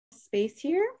space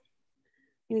here.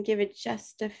 I'm gonna give it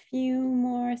just a few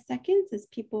more seconds as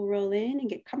people roll in and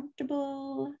get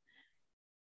comfortable.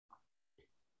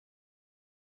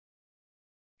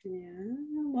 Yeah,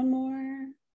 one more.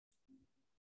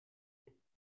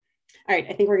 All right,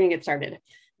 I think we're gonna get started.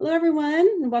 Hello, everyone,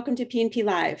 and welcome to P&P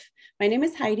Live. My name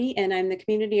is Heidi, and I'm the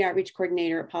Community Outreach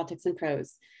Coordinator at Politics and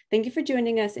Prose. Thank you for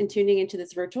joining us and tuning into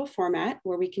this virtual format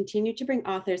where we continue to bring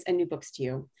authors and new books to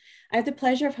you. I have the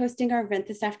pleasure of hosting our event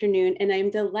this afternoon, and I am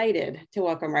delighted to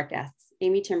welcome our guests,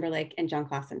 Amy Timberlake and Jon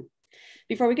Klassen.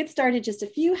 Before we get started, just a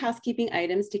few housekeeping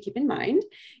items to keep in mind.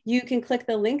 You can click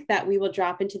the link that we will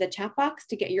drop into the chat box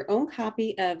to get your own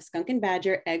copy of Skunk and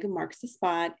Badger, Egg Marks the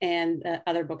Spot, and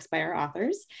other books by our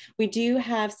authors. We do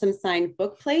have some signed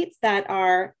book plates that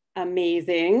are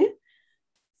amazing.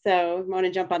 So I want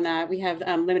to jump on that. We have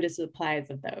limited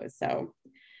supplies of those. So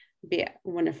it'd be a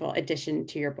wonderful addition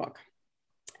to your book.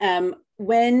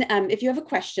 If you have a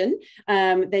question,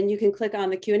 then you can click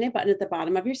on the Q&A button at the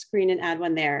bottom of your screen and add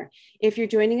one there. If you're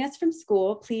joining us from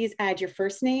school, please add your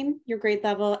first name, your grade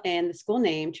level, and the school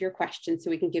name to your question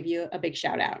so we can give you a big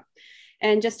shout out.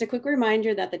 And just a quick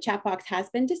reminder that the chat box has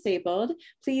been disabled.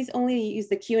 Please only use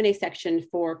the Q&A section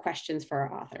for questions for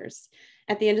our authors.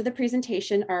 At the end of the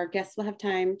presentation, our guests will have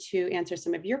time to answer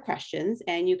some of your questions,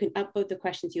 and you can upvote the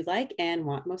questions you like and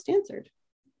want most answered.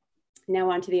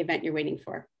 Now on to the event you're waiting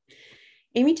for.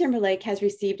 Amy Timberlake has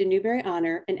received a Newbery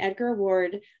Honor, an Edgar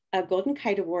Award, a Golden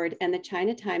Kite Award, and the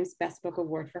China Times Best Book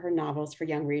Award for her novels for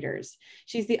young readers.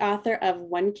 She's the author of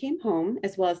One Came Home,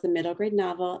 as well as the middle grade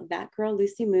novel, That Girl,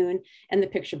 Lucy Moon, and the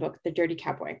picture book, The Dirty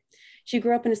Cowboy. She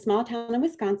grew up in a small town in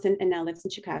Wisconsin and now lives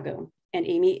in Chicago. And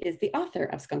Amy is the author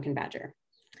of Skunk and Badger.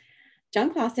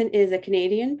 Jon Klassen is a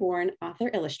Canadian-born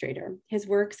author-illustrator. His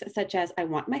works such as I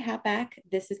Want My Hat Back,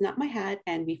 This Is Not My Hat,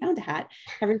 and We Found a Hat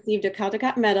have received a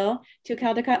Caldecott Medal, 2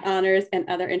 Caldecott Honors, and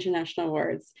other international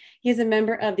awards. He is a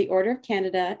member of the Order of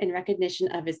Canada in recognition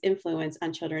of his influence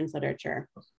on children's literature.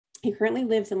 He currently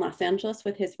lives in Los Angeles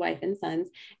with his wife and sons,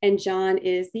 and Jon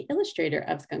is the illustrator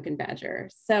of Skunk and Badger.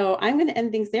 So I'm going to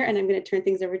end things there, and I'm going to turn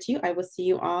things over to you. I will see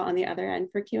you all on the other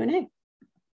end for Q&A.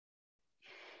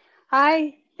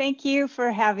 Hi. Thank you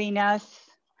for having us.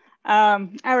 All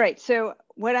right, so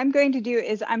what I'm going to do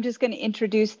is I'm just going to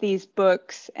introduce these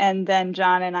books and then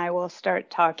Jon and I will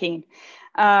start talking.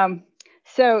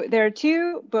 So there are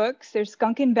 2 books. There's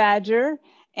Skunk and Badger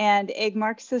and Egg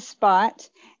Marks the Spot.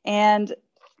 And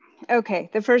okay,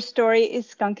 the first story is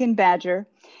Skunk and Badger.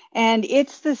 And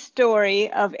it's the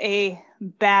story of a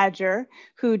badger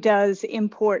who does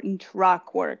important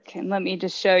rock work. And let me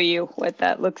just show you what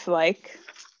that looks like.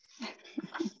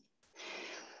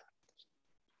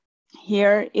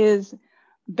 Here is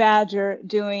Badger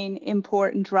doing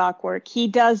important rock work. He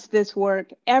does this work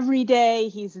every day.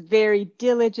 He's very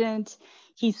diligent.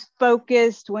 He's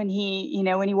focused. When he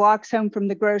walks home from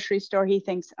the grocery store, he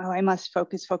thinks, oh, I must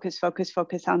focus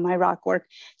on my rock work.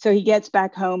 So he gets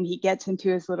back home, he gets into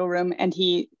his little room and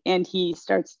he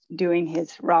starts doing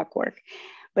his rock work.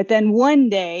 But then one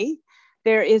day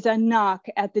there is a knock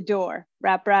at the door,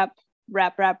 rap, rap,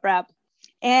 rap, rap, rap.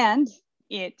 And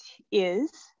it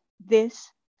is this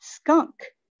skunk.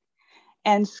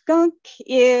 And Skunk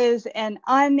is an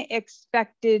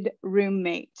unexpected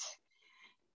roommate.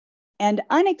 And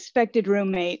unexpected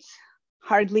roommates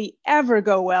hardly ever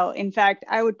go well. In fact,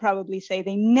 I would probably say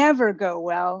they never go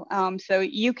well. So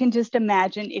you can just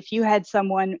imagine if you had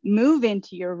someone move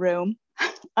into your room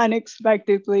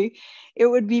unexpectedly, it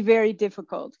would be very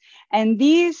difficult. And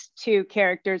these 2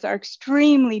 characters are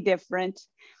extremely different.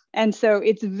 And so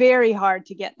it's very hard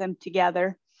to get them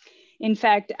together. In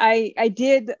fact, I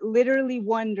did literally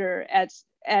wonder at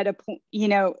a point,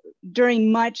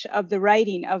 during much of the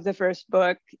writing of the first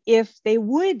book, if they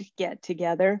would get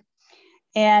together.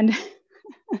 And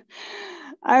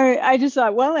I just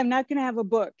thought, well, I'm not going to have a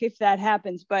book if that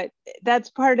happens, but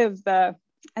that's part of the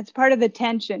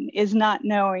tension, is not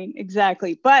knowing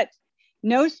exactly. But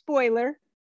no spoiler,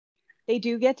 they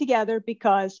do get together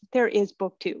because there is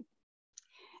book 2.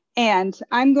 And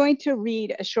I'm going to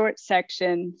read a short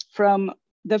section from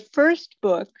the first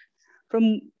book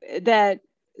that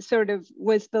sort of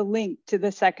was the link to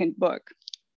the second book.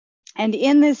 And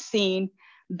in this scene,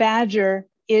 Badger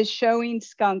is showing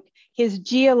Skunk his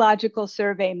geological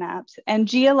survey maps. And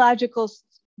geological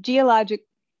survey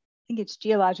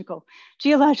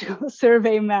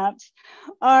maps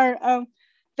are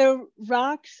the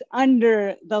rocks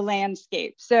under the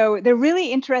landscape. So they're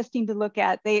really interesting to look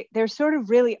at. They're sort of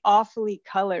really awfully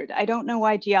colored. I don't know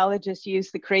why geologists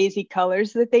use the crazy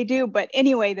colors that they do, but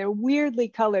anyway, they're weirdly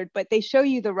colored, but they show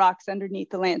you the rocks underneath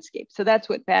the landscape. So that's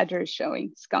what Badger is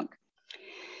showing Skunk.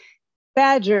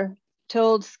 Badger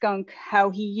told Skunk how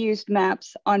he used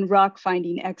maps on rock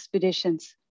finding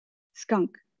expeditions.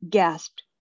 Skunk gasped.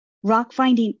 Rock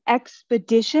finding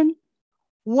expedition?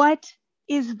 What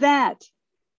is that?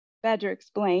 Badger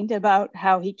explained about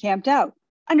how he camped out.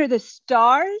 Under the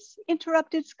stars?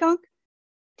 Interrupted Skunk.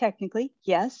 Technically,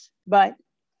 yes, but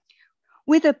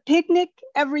with a picnic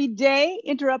every day?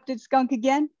 Interrupted Skunk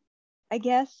again. I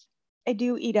guess I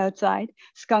do eat outside.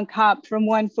 Skunk hopped from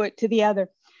one foot to the other.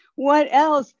 What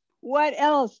else? What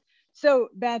else? So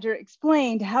Badger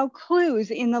explained how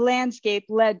clues in the landscape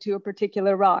led to a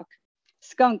particular rock.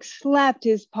 Skunk slapped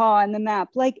his paw on the map,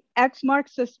 like X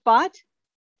marks the spot?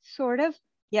 Sort of,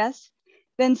 yes.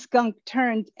 Then Skunk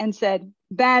turned and said,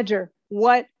 Badger,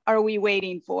 what are we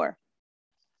waiting for?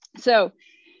 So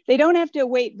they don't have to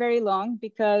wait very long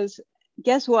because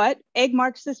guess what? Egg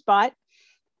marks the spot.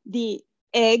 The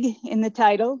egg in the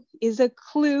title is a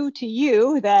clue to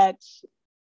you that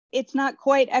it's not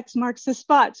quite X marks the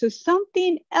spot. So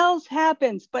something else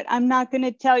happens, but I'm not going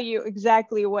to tell you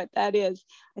exactly what that is.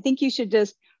 I think you should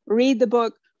just read the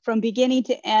book from beginning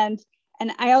to end.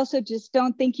 And I also just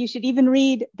don't think you should even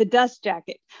read the dust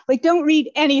jacket. Like, don't read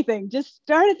anything. Just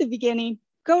start at the beginning,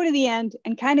 go to the end,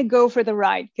 and kind of go for the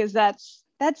ride, because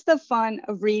that's the fun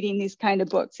of reading these kind of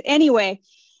books. Anyway,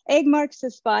 Egg marks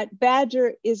the spot.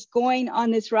 Badger is going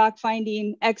on this rock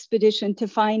finding expedition to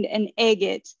find an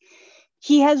agate.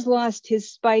 He has lost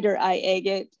his spider eye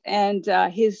agate, and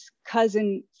his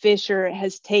cousin Fisher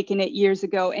has taken it years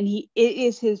ago, and it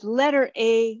is his letter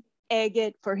A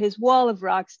agate for his wall of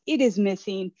rocks. It is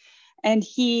missing, and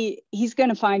he's going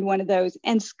to find one of those.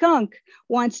 And Skunk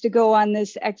wants to go on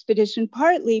this expedition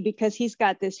partly because he's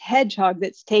got this hedgehog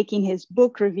that's taking his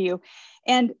book review.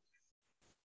 And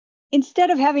instead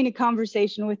of having a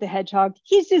conversation with the hedgehog,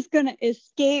 he's just going to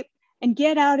escape and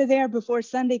get out of there before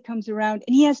Sunday comes around.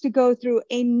 And he has to go through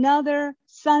another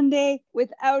Sunday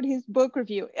without his book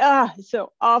review.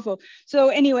 So awful. So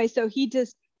anyway, so he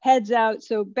just heads out.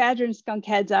 So Badger and Skunk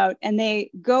heads out, and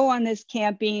they go on this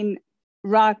camping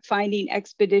rock finding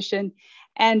expedition.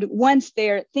 And once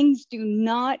there, things do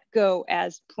not go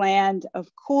as planned,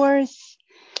 of course.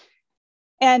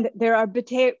 And there are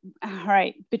betrayals,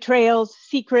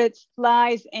 secrets,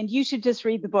 lies, and you should just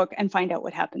read the book and find out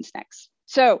what happens next.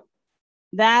 So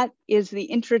that is the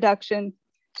introduction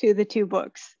to the two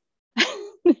books.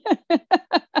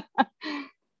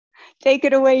 Take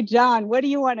it away, John. What do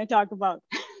you want to talk about?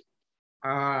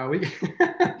 I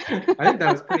think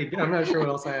that was pretty good. I'm not sure what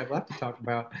else I have left to talk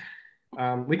about.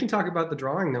 We can talk about the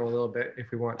drawing though a little bit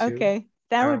if we want to. Okay,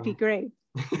 that would be great.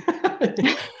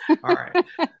 All right.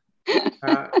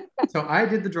 So I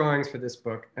did the drawings for this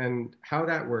book, and how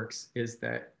that works is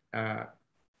that,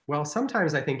 well,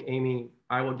 sometimes I think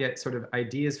I will get sort of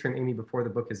ideas from Amy before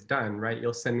the book is done, right?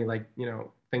 You'll send me like,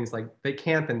 things like they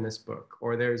camp in this book,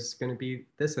 or there's going to be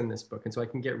this in this book. And so I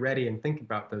can get ready and think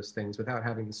about those things without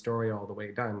having the story all the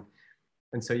way done.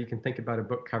 And so you can think about a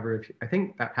book cover. I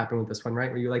think that happened with this one, right?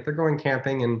 Where you're like, they're going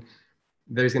camping and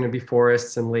there's going to be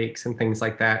forests and lakes and things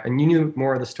like that. And you knew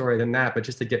more of the story than that, but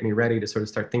just to get me ready to sort of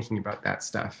start thinking about that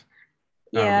stuff.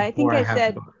 Yeah, I think I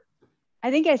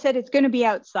said it's going to be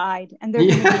outside and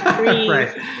there's going to be trees.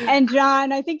 Right. And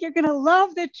John, I think you're going to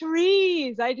love the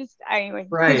trees. Anyway,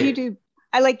 right.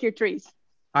 I like your trees.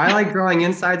 I like drawing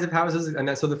insides of houses.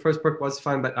 And so the first book was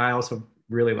fun, but I also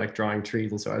really like drawing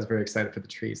trees. And so I was very excited for the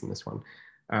trees in this one.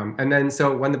 And then,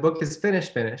 so when the book is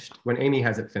finished, when Amy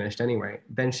has it finished anyway,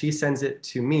 then she sends it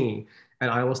to me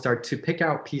and I will start to pick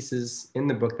out pieces in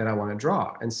the book that I want to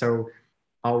draw. And so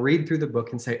I'll read through the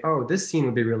book and say, oh, this scene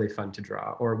would be really fun to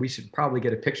draw, or we should probably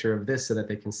get a picture of this so that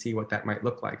they can see what that might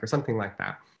look like, or something like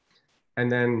that.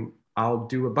 And then I'll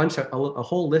do a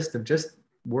whole list of just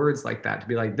words like that to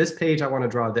be like, this page I want to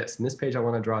draw this, and this page I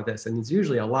want to draw this. And it's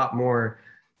usually a lot more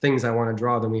things I want to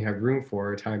draw than we have room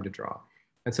for or time to draw.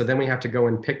 And so then we have to go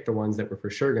and pick the ones that we're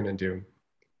for sure going to do.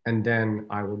 And then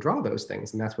I will draw those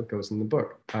things. And that's what goes in the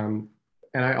book. And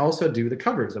I also do the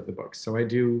covers of the books. So I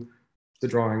do the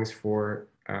drawings for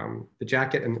the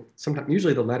jacket and sometimes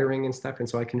usually the lettering and stuff. And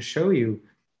so I can show you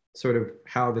sort of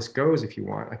how this goes if you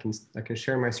want. I can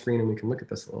share my screen and we can look at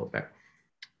this a little bit.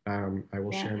 I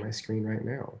will share my screen right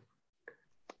now.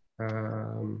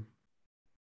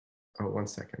 Oh, 1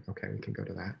 second. Okay, we can go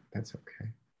to that. That's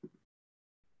okay.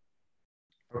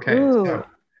 Okay, so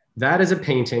that is a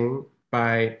painting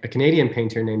by a Canadian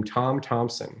painter named Tom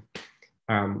Thompson.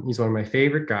 He's one of my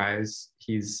favorite guys.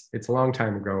 It's a long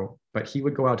time ago, but he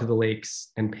would go out to the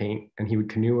lakes and paint, and he would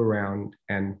canoe around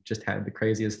and just had the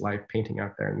craziest life painting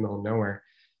out there in the middle of nowhere.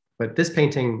 But this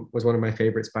painting was one of my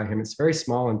favorites by him. It's very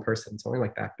small in person. It's only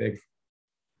like that big.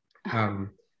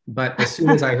 But as soon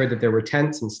as I heard that there were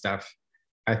tents and stuff,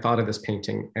 I thought of this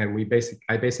painting, and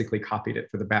I basically copied it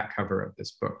for the back cover of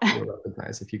this book. You'll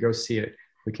recognize. If you go see it,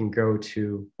 we can go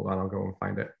to, hold on, I'll go and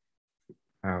find it.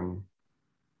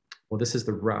 Well, this is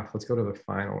the rough. Let's go to the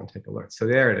final and take a look. So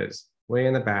there it is, way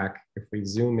in the back. If we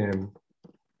zoom in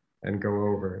and go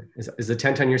over, is the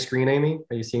tent on your screen, Amy?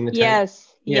 Are you seeing the tent?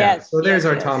 Yes. Yeah. Yes. So there's yes,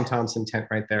 our yes. Tom Thompson tent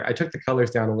right there. I took the colors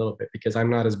down a little bit because I'm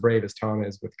not as brave as Tom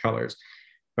is with colors,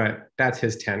 but that's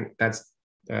his tent. That's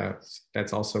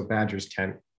also Badger's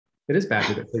tent. It is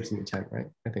Badger that sleeps in the tent, right?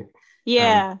 I think.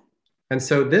 Yeah. And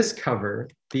so this cover,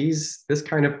 this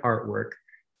kind of artwork,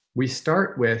 we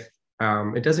start with,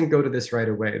 it doesn't go to this right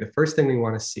away. The first thing we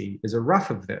want to see is a rough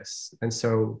of this. And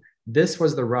so this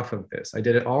was the rough of this. I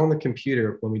did it all on the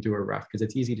computer when we do a rough because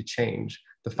it's easy to change.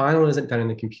 The final isn't done in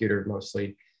the computer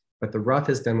mostly, but the rough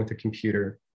is done with the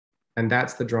computer. And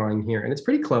that's the drawing here. And it's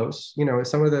pretty close. You know,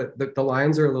 some of the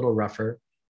lines are a little rougher,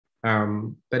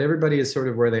 but everybody is sort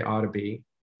of where they ought to be.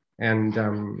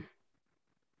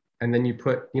 And then you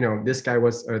put, you know, this guy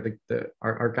was, or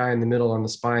our guy in the middle on the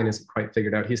spine isn't quite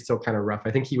figured out. He's still kind of rough.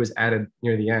 I think he was added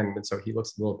near the end, and so he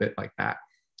looks a little bit like that.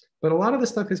 But a lot of the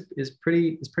stuff is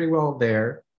pretty well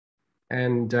there.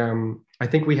 And I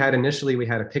think initially we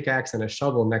had a pickaxe and a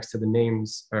shovel next to the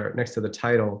names, or next to the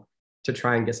title, to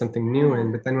try and get something new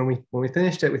in. But then when we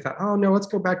finished it, we thought, oh no, let's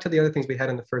go back to the other things we had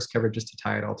in the first cover just to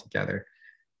tie it all together.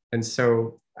 And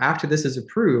so after this is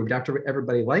approved, after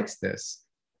everybody likes this,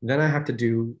 then I have to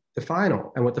do the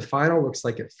final. And what the final looks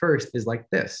like at first is like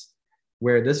this,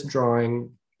 where this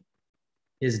drawing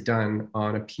is done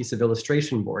on a piece of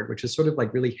illustration board, which is sort of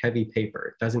like really heavy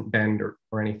paper. It doesn't bend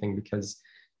or anything, because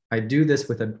I do this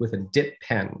with a dip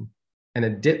pen, and a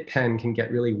dip pen can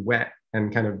get really wet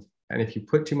and if you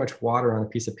put too much water on a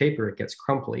piece of paper, it gets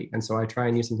crumply. And so I try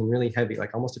and use something really heavy,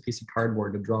 like almost a piece of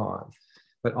cardboard to draw on.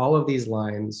 But all of these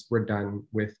lines were done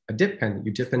with a dip pen that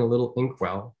you dip in a little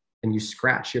inkwell, and you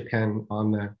scratch your pen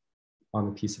on the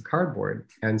piece of cardboard.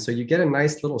 And so you get a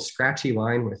nice little scratchy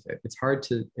line with it. It's hard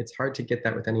to get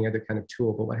that with any other kind of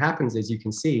tool. But what happens is, you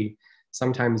can see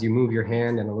sometimes you move your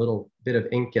hand and a little bit of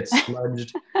ink gets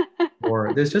smudged,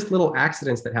 or there's just little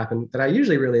accidents that happen that I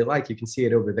usually really like. You can see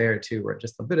it over there too, where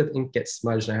just a bit of ink gets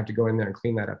smudged and I have to go in there and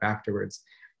clean that up afterwards.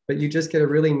 But you just get a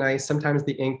really nice, sometimes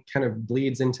the ink kind of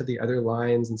bleeds into the other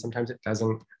lines and sometimes it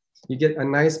doesn't. You get a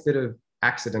nice bit of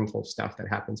accidental stuff that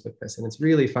happens with this. And it's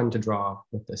really fun to draw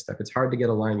with this stuff. It's hard to get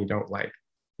a line you don't like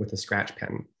with a scratch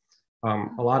pen.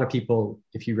 A lot of people,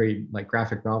 if you read like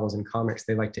graphic novels and comics,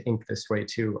 they like to ink this way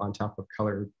too, on top of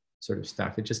color sort of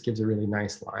stuff. It just gives a really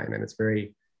nice line, and it's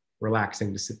very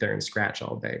relaxing to sit there and scratch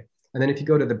all day. And then if you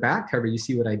go to the back cover, you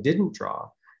see what I didn't draw.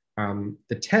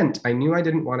 The tent, I knew I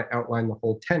didn't want to outline the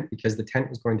whole tent because the tent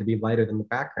was going to be lighter than the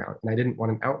background, and I didn't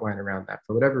want an outline around that.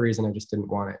 For whatever reason, I just didn't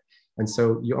want it. And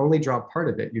so you only draw part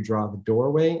of it. You draw the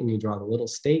doorway and you draw the little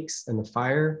stakes and the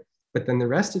fire, but then the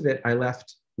rest of it I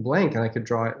left blank, and I could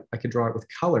draw it with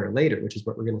color later, which is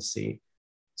what we're going to see.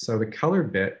 So the color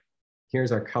bit,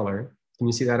 here's our color. Can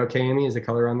you see that okay, Amy? Is the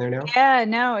color on there now? Yeah,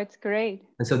 no, it's great.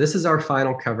 And so this is our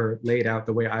final cover laid out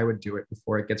the way I would do it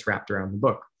before it gets wrapped around the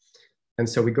book. And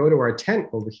so we go to our tent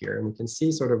over here, and we can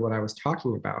see sort of what I was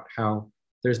talking about, how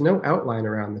there's no outline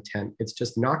around the tent. It's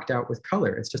just knocked out with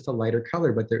color. It's just a lighter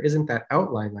color, but there isn't that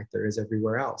outline like there is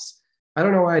everywhere else. I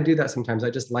don't know why I do that sometimes. I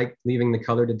just like leaving the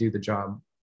color to do the job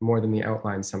more than the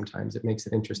outline sometimes. It makes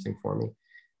it interesting for me.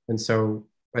 And so,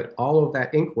 but all of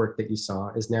that ink work that you saw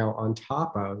is now on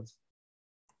top of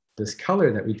this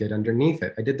color that we did underneath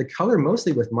it. I did the color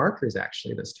mostly with markers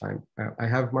actually this time. I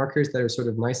have markers that are sort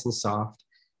of nice and soft,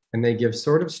 and they give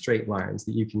sort of straight lines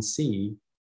that you can see.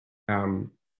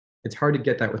 It's hard to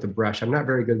get that with a brush. I'm not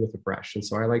very good with a brush, and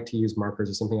so I like to use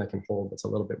markers or something I can hold that's a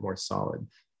little bit more solid.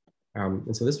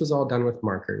 And so this was all done with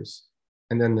markers.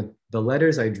 And then the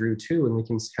letters I drew too, and we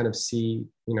can kind of see,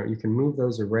 you know, you can move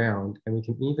those around, and we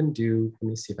can even do, let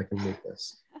me see if I can move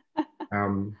this.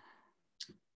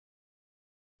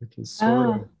 We can sort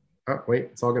of, oh wait,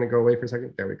 it's all gonna go away for a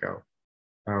second. There we go.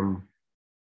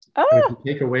 We can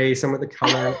take away some of the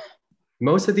color.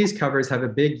 Most of these covers have a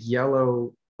big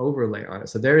yellow overlay on it.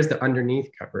 So there's the underneath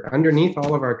cover. Underneath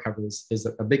all of our covers is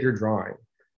a bigger drawing.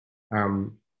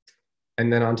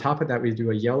 And then on top of that, we do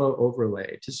a yellow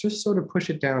overlay to just sort of push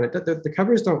it down. The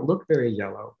covers don't look very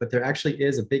yellow, but there actually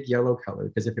is a big yellow color,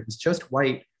 because if it was just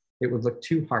white, it would look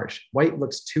too harsh. White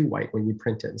looks too white when you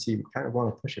print it. And so you kind of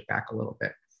want to push it back a little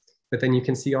bit. But then you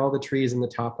can see all the trees in the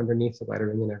top underneath the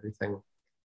lettering and everything.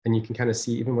 And you can kind of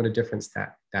see even what a difference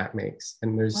that makes.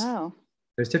 And there's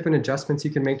different adjustments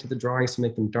you can make to the drawings to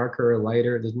make them darker or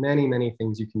lighter. There's many, many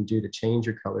things you can do to change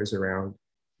your colors around.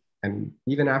 And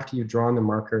even after you've drawn the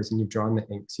markers and you've drawn the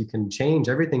inks, you can change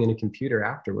everything in a computer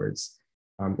afterwards.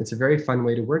 It's a very fun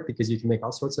way to work because you can make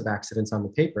all sorts of accidents on the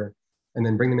paper and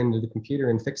then bring them into the computer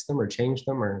and fix them or change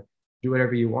them or do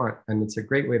whatever you want. And it's a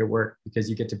great way to work because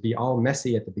you get to be all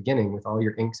messy at the beginning with all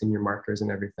your inks and your markers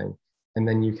and everything. And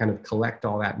then you kind of collect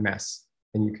all that mess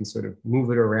and you can sort of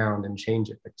move it around and change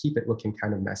it, but keep it looking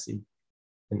kind of messy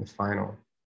in the final.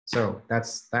 So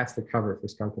that's the cover for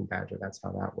Skunk and Badger. That's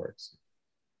how that works.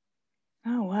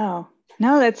 Oh, wow.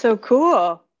 No, that's so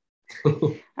cool.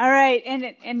 All right.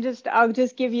 And I'll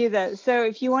just give you so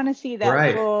if you want to see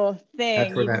that full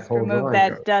thing, you just remove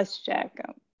that dust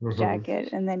jacket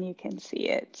and then you can see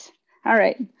it. All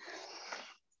right.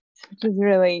 Which is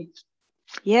really,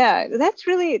 yeah, that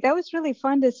was really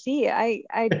fun to see. I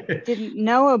didn't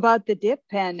know about the dip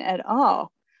pen at all.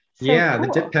 So yeah, cool.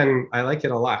 The dip pen, I like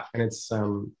it a lot. And it's,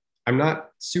 I'm not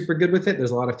super good with it.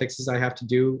 There's a lot of fixes I have to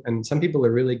do. And some people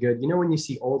are really good. You know, when you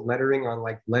see old lettering on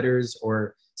like letters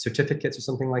or certificates or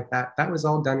something like that, that was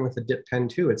all done with a dip pen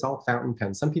too. It's all fountain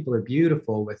pen. Some people are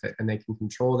beautiful with it and they can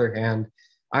control their hand.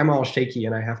 I'm all shaky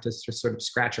and I have to just sort of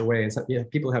scratch away. And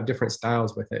people have different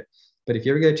styles with it. But if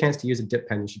you ever get a chance to use a dip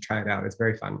pen, you should try it out. It's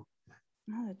very fun.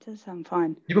 Oh, it does sound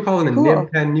fun. People call them a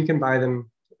nib pen. You can buy them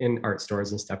in art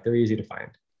stores and stuff. They're easy to find.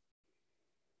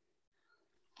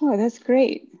 Oh, that's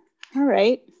great. All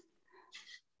right.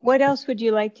 What else would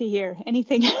you like to hear?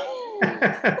 Anything?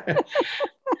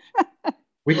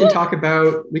 We can talk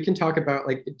about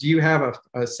like, do you have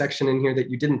a section in here that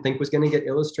you didn't think was going to get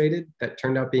illustrated that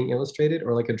turned out being illustrated,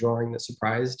 or like a drawing that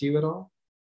surprised you at all?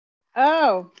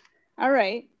 Oh, all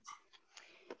right.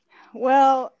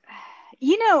 Well,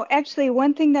 you know, actually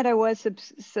one thing that I was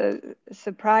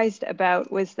surprised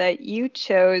about was that you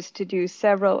chose to do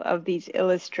several of these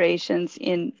illustrations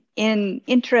in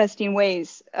interesting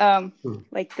ways,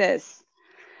 like this,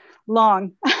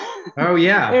 long. Oh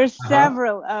yeah. There's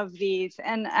several of these,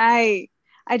 and I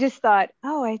just thought,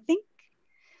 oh, I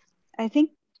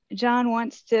think Jon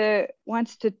wants to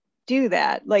do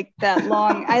that, like that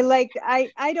long. I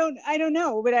don't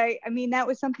know, but I mean that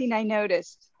was something I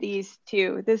noticed. These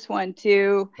two, this one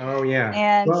too. Oh yeah.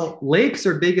 And well, lakes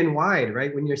are big and wide,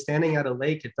 right? When you're standing at a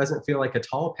lake, it doesn't feel like a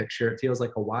tall picture. It feels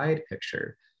like a wide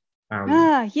picture.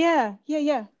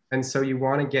 Yeah. And so you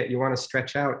want to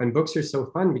stretch out. And books are so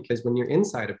fun because when you're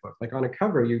inside a book, like on a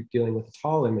cover, you're dealing with a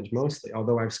tall image mostly,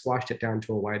 although I've squashed it down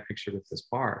to a wide picture with this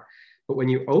bar. But when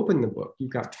you open the book,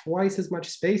 you've got twice as much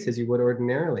space as you would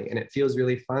ordinarily. And it feels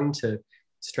really fun to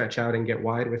stretch out and get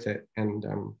wide with it and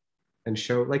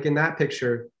show, like in that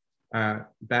picture,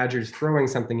 Badger's throwing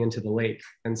something into the lake.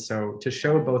 And so to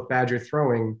show both Badger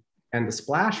throwing and the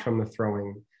splash from the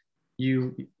throwing,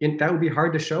 that would be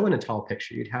hard to show in a tall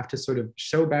picture. You'd have to sort of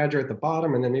show Badger at the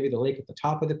bottom and then maybe the lake at the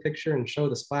top of the picture and show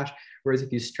the splash. Whereas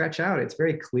if you stretch out, it's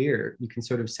very clear. You can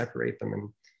sort of separate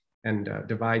them and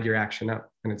divide your action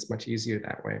up, and it's much easier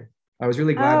that way. I was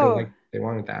really glad they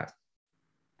wanted that.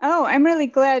 Oh, I'm really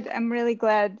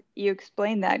glad you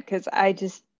explained that, because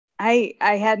I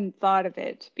hadn't thought of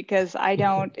it, because I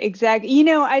don't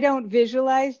I don't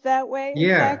visualize that way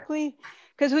exactly.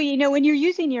 Because when you're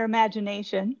using your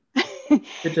imagination,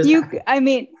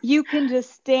 you can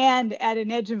just stand at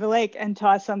an edge of a lake and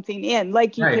toss something in,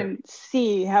 like you can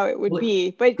see how it would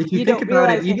be. But if you think about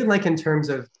it, even like in terms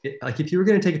of like if you were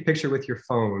going to take a picture with your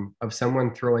phone of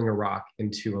someone throwing a rock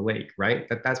into a lake, right?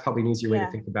 That's probably an easier way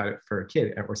to think about it for a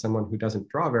kid or someone who doesn't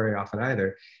draw very often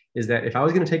either. Is that if I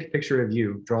was going to take a picture of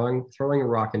you throwing a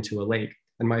rock into a lake,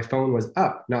 and my phone was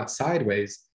up, not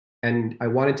sideways, and I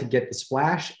wanted to get the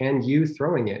splash and you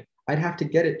throwing it, I'd have to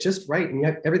get it just right.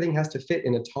 And everything has to fit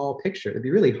in a tall picture. It'd be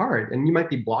really hard. And you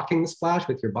might be blocking the splash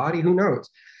with your body, who knows?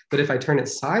 But if I turn it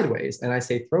sideways and I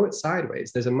say, throw it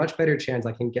sideways, there's a much better chance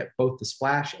I can get both the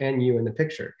splash and you in the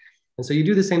picture. And so you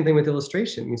do the same thing with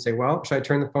illustration. You say, well, should I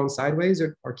turn the phone sideways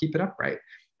or keep it upright?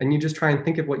 And you just try and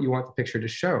think of what you want the picture to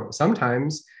show.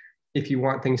 Sometimes if you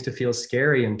want things to feel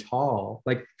scary and tall,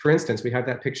 like for instance, we have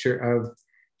that picture of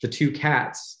the two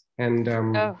cats, and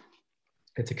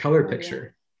it's a color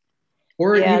picture.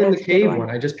 Or even the cave one.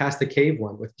 I just passed the cave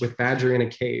one with Badger in a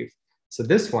cave. So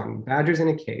this one, Badger's in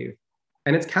a cave.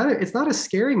 And it's not a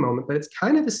scary moment, but it's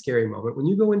kind of a scary moment. When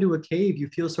you go into a cave, you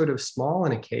feel sort of small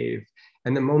in a cave.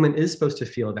 And the moment is supposed to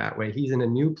feel that way. He's in a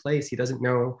new place, he doesn't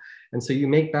know. And so you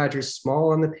make Badger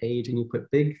small on the page and you put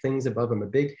big things above him. A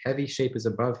big heavy shape is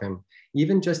above him.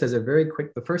 Even just as a very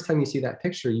quick, the first time you see that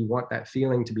picture, you want that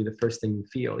feeling to be the first thing you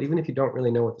feel. Even if you don't really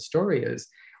know what the story is,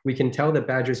 we can tell that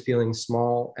Badger's feeling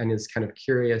small and is kind of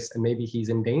curious, and maybe he's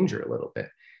in danger a little bit.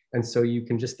 And so you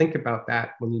can just think about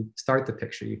that when you start the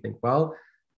picture. You think, well,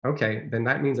 Okay, then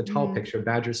that means a tall Mm. picture.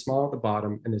 Badger's small at the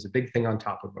bottom, and there's a big thing on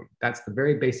top of them. That's the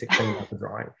very basic thing about the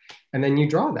drawing. And then you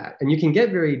draw that, and you can get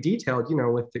very detailed, you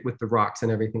know, with the rocks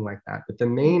and everything like that. But the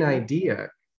main idea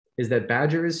is that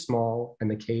Badger is small and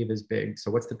the cave is big.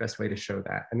 So what's the best way to show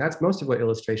that? And that's most of what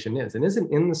illustration is. It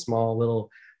isn't in the small little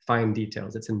fine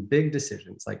details. It's in big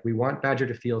decisions. Like, we want Badger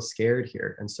to feel scared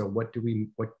here. And so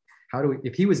how do we,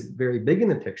 if he was very big in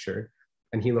the picture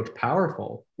and he looked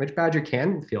powerful, which Badger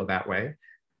can feel that way,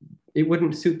 it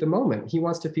wouldn't suit the moment. He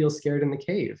wants to feel scared in the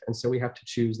cave. And so we have to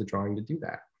choose the drawing to do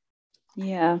that.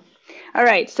 Yeah. All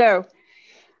right. So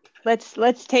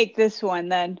let's take this one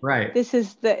then. Right. This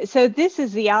is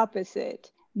the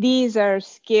opposite. These are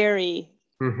scary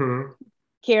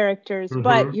characters,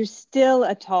 but you're still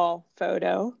a tall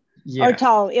photo. Yeah. Or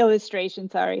tall illustration,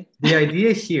 sorry. The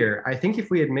idea here, I think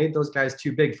if we had made those guys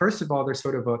too big, first of all, there's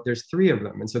three of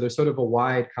them. And so there's sort of a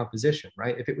wide composition,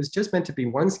 right? If it was just meant to be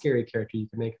one scary character, you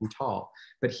could make them tall.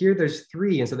 But here there's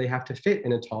three, and so they have to fit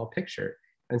in a tall picture.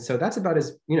 And so that's about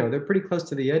as, you know, they're pretty close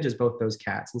to the edges, both those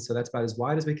cats. And so that's about as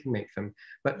wide as we can make them.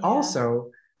 But also,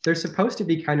 they're supposed to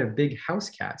be kind of big house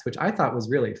cats, which I thought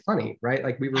was really funny, right?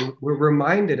 Like, we're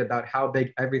reminded about how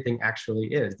big everything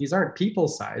actually is. These aren't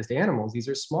people-sized animals. These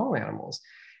are small animals.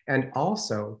 And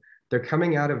also, they're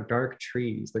coming out of dark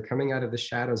trees. They're coming out of the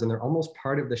shadows, and they're almost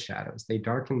part of the shadows. They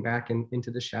darken back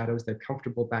into the shadows. They're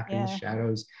comfortable back in the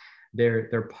shadows.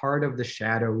 They're part of the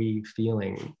shadowy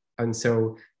feeling. And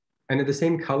so, and they're the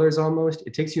same colors almost.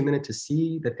 It takes you a minute to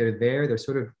see that they're there. They're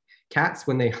sort of, cats,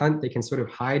 when they hunt, they can sort of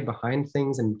hide behind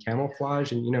things and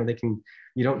camouflage, and, you know,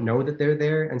 you don't know that they're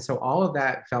there. And so all of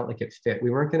that felt like it fit. We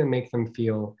weren't going to make them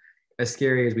feel as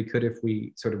scary as we could if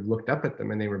we sort of looked up at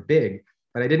them and they were big.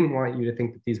 But I didn't want you to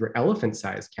think that these were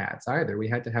elephant-sized cats either. We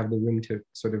had to have the room to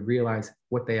sort of realize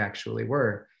what they actually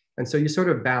were. And so you sort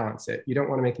of balance it. You don't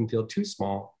want to make them feel too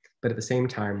small, but at the same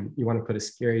time, you want to put a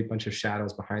scary bunch of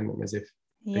shadows behind them as if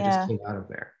they just came out of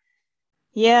there.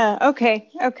 Yeah, okay.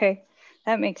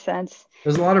 That makes sense.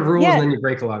 There's a lot of rules, and then you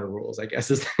break a lot of rules, I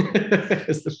guess, is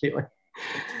the feeling.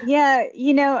 Yeah,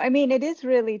 you know, I mean, it is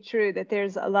really true that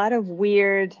there's a lot of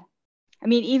weird, I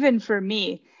mean, even for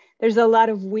me, there's a lot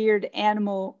of weird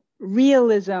animal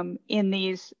realism in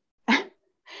these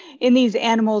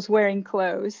animals wearing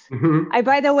clothes.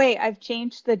 By the way, I've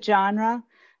changed the genre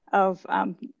of,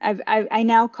 I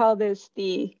now call this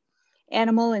the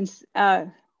animals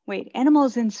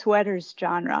in sweaters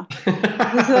genre.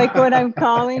 It's like what I'm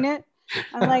calling it.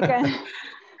 I'm like,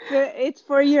 it's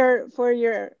for your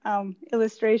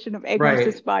illustration of Egg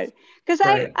the Spider. Because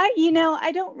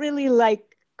I don't really like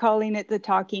calling it the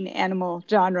talking animal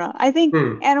genre. I think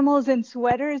animals in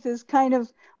sweaters is kind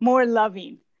of more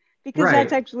loving, because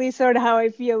that's actually sort of how I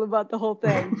feel about the whole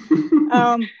thing.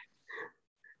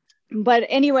 But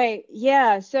anyway,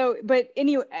 I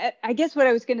guess what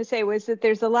I was going to say was that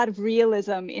there's a lot of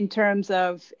realism in terms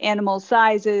of animal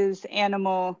sizes,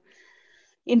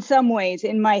 in some ways,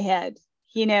 in my head,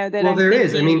 you know, that well, there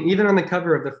is. I mean, even on the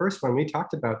cover of the first one, we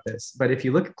talked about this, but if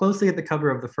you look closely at the cover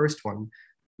of the first one,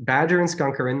 Badger and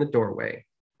Skunk are in the doorway,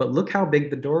 but look how big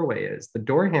the doorway is. The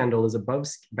door handle is above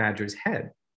Badger's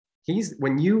head.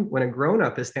 When a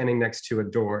grown-up is standing next to a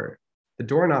door, the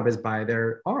doorknob is by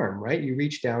their arm, right? You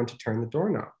reach down to turn the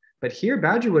doorknob. But here,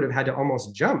 Badger would have had to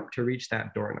almost jump to reach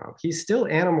that doorknob. He's still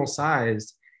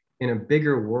animal-sized in a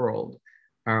bigger world.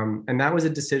 And that was a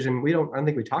decision. I don't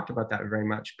think we talked about that very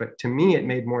much, but to me, it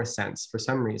made more sense for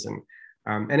some reason.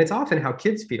 And it's often how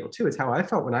kids feel too. It's how I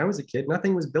felt when I was a kid.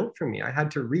 Nothing was built for me. I had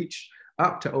to reach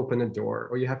up to open a door,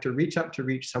 or you have to reach up to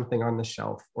reach something on the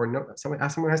shelf, or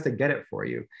someone has to get it for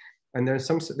you. And there's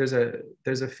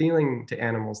a feeling to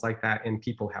animals like that in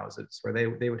people houses, where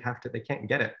they can't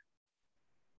get it.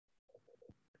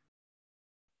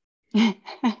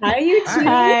 Hi, you two.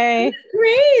 Hi.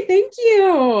 Great, thank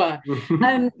you.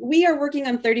 We are working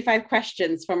on 35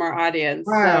 questions from our audience.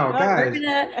 Wow, so guys.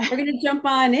 we're gonna jump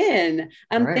on in.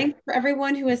 Right. Thanks for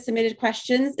everyone who has submitted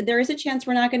questions. There is a chance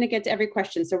we're not going to get to every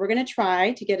question, so we're going to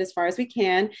try to get as far as we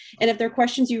can. And if there are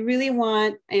questions you really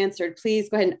want answered, please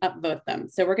go ahead and upvote them.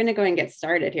 So we're going to go and get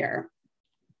started here.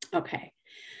 Okay.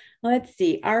 Let's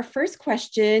see. Our first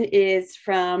question is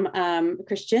from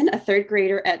Christian, a third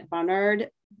grader at Barnard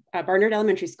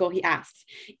Elementary School. He asks,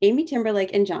 Amy,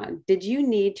 Timberlake, and Jon, did you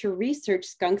need to research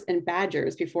skunks and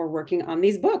badgers before working on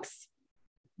these books?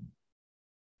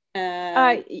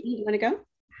 You want to go?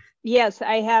 Yes,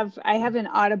 I have an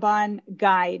Audubon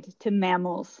guide to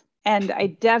mammals, and I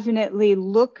definitely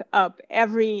look up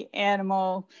every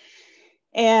animal,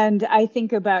 and I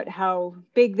think about how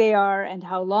big they are and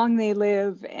how long they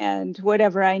live and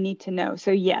whatever I need to know.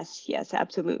 So yes,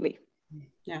 absolutely.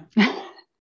 Yeah.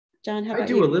 John, how I about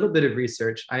do you? a little bit of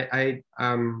research.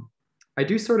 I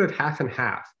do sort of half and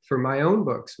half. For my own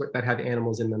books that have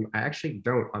animals in them, I actually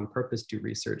don't on purpose do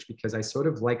research because I sort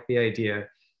of like the idea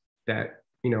that,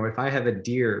 if I have a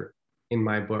deer in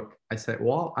my book, I said,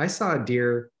 well, I saw a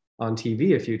deer on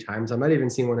TV a few times. I might even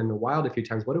seen one in the wild a few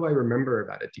times. What do I remember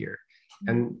about a deer?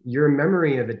 And your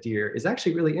memory of a deer is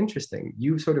actually really interesting.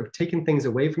 You've sort of taken things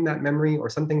away from that memory, or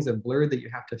some things have blurred that you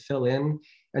have to fill in.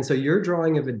 And so your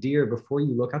drawing of a deer before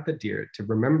you look up a deer to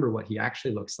remember what he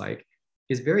actually looks like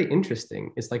is very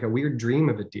interesting. It's like a weird dream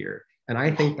of a deer. And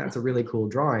I think that's a really cool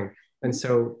drawing. And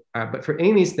so, but for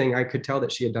Amy's thing, I could tell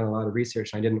that she had done a lot of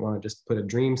research and I didn't want to just put a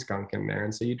dream skunk in there.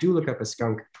 And so you do look up a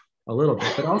skunk a little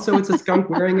bit, but also it's a skunk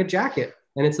wearing a jacket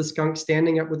and it's a skunk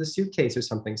standing up with a suitcase or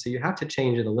something. So you have to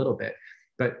change it a little bit.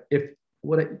 But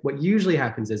what usually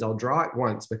happens is I'll draw it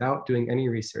once without doing any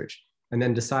research and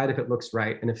then decide if it looks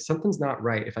right. And if something's not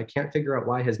right, if I can't figure out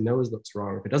why his nose looks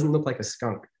wrong, if it doesn't look like a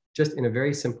skunk, just in a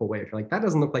very simple way, if you're like, that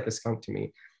doesn't look like a skunk to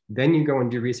me, then you go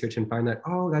and do research and find that,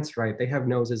 oh, that's right, they have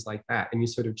noses like that. And you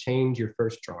sort of change your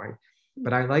first drawing.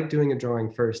 But I like doing a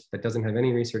drawing first that doesn't have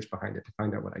any research behind it to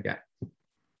find out what I get.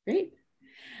 Great.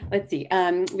 Let's see.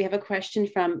 We have a question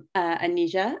from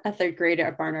Anisha, a third grader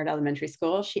at Barnard Elementary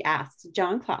School. She asks,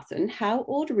 Jon Klassen, how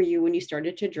old were you when you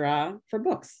started to draw for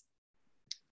books?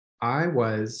 I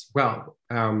was, well,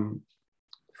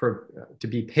 to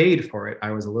be paid for it,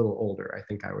 I was a little older. I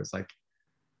think I was like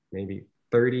maybe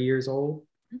 30 years old,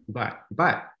 but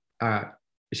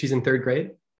she's in third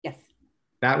grade. Yes.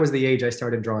 That was the age I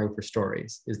started drawing for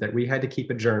stories, is that we had to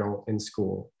keep a journal in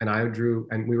school and I drew,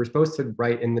 and we were supposed to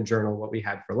write in the journal what we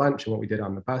had for lunch and what we did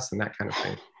on the bus and that kind of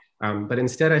thing. But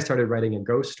instead I started writing a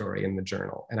ghost story in the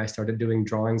journal and I started doing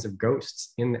drawings of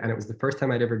ghosts and it was the first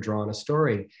time I'd ever drawn a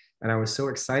story. And I was so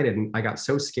excited and I got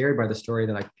so scared by the story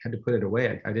that I had to put it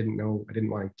away. I didn't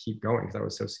want to keep going because I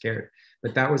was so scared.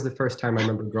 But that was the first time I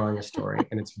remember drawing a story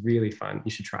and it's really fun.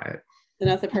 You should try it. So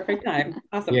now's the perfect time.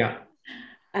 Awesome. Yeah.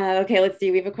 Okay, let's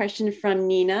see. We have a question from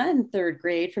Nina in third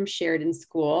grade from Sheridan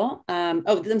School. I'm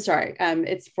sorry.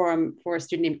 It's for a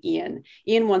student named Ian.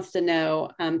 Ian wants to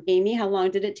know, Amy, how long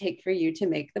did it take for you to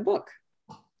make the book?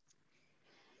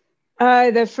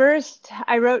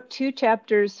 I wrote 2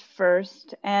 chapters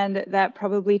first, and that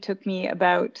probably took me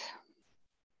about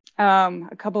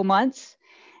a couple months.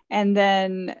 And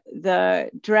then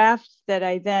the draft that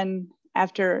I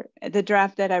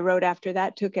wrote after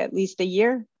that took at least a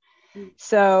year.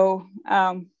 So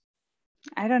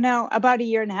I don't know, about a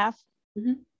year and a half.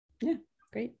 Mm-hmm. Yeah,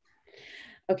 great.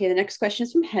 Okay, the next question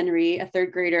is from Henry, a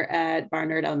third grader at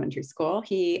Barnard Elementary School.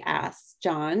 He asks,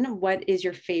 John, what is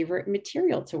your favorite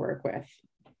material to work with?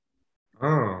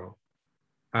 Oh,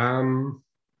 I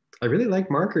really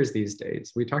like markers these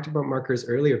days. We talked about markers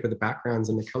earlier for the backgrounds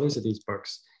and the colors of these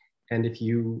books. And if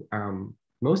you,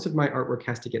 most of my artwork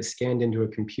has to get scanned into a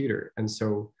computer. And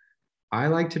so I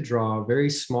like to draw very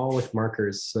small with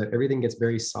markers so that everything gets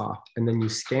very soft. And then you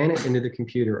scan it into the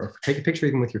computer or take a picture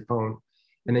even with your phone.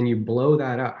 And then you blow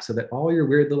that up so that all your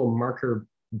weird little marker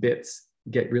bits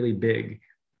get really big.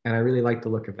 And I really like the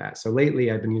look of that. So lately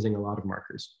I've been using a lot of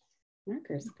markers.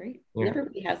 Markers, great. Yeah.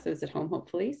 Everybody has those at home,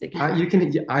 hopefully. So I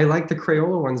like the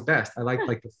Crayola ones best. I like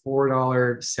the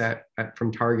 $4 set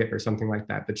from Target or something like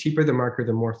that. The cheaper the marker,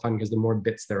 the more fun because the more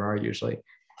bits there are usually.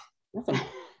 Awesome.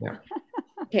 Yeah.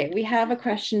 Okay, we have a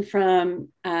question from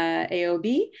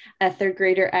AOB, a third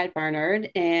grader at Barnard.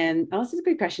 And this is a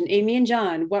good question. Amy and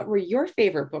John, what were your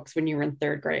favorite books when you were in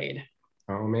third grade?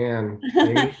 Oh, man.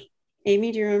 Amy?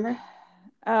 Amy, do you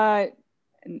remember?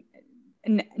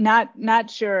 Not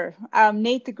sure.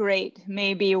 Nate the Great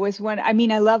maybe was one. I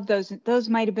mean, I love those. Those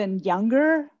might have been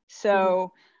younger.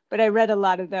 So, but I read a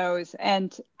lot of those.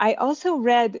 And I also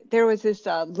read, there was this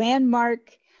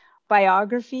landmark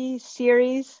biography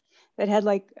series that had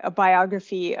like a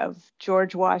biography of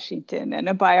George Washington and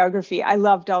a biography. I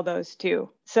loved all those too.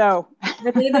 So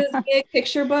were they those big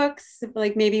picture books?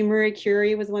 Like maybe Marie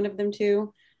Curie was one of them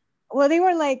too. Well, they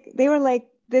were like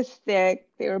this thick.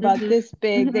 They were about this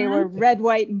big. They were red,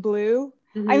 white, and blue.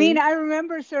 I mean, I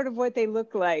remember sort of what they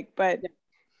looked like, but.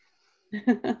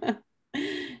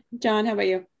 John, how about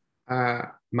you?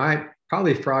 My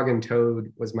probably Frog and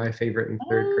Toad was my favorite in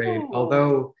third grade.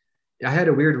 Although I had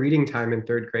a weird reading time in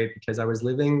third grade because I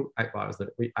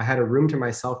had a room to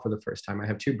myself for the first time. I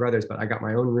have 2 brothers, but I got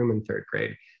my own room in third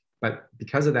grade. But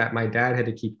because of that, my dad had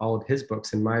to keep all of his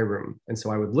books in my room. And so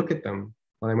I would look at them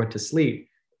when I went to sleep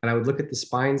and I would look at the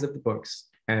spines of the books.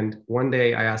 And one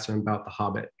day I asked him about The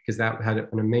Hobbit because that had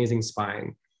an amazing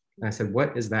spine. And I said,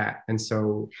 what is that? And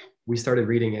so we started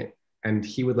reading it and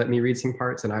he would let me read some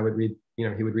parts and I would read, he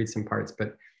would read some parts.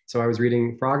 But So I was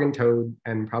reading Frog and Toad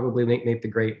and probably Nate the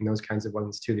Great and those kinds of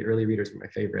ones too. The early readers were my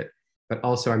favorite. But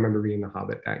also I remember reading The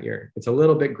Hobbit that year. It's a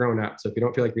little bit grown up, so if you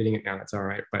don't feel like reading it now, it's all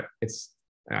right. But it's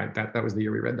that was the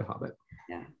year we read The Hobbit.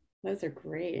 Yeah, those are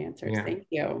great answers. Yeah. Thank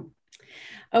you.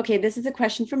 Okay, this is a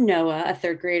question from Noah, a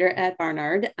third grader at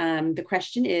Barnard. The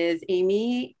question is,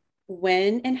 Amy,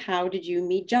 when and how did you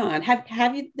meet Jon?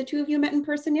 Have you, the two of you, met in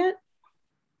person yet?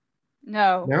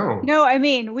 No. I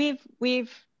mean, we've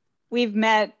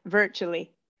met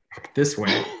virtually. This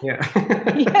way, yeah.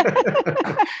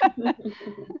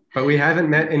 But we haven't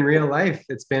met in real life.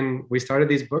 We started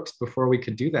these books before we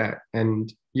could do that. And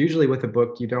usually with a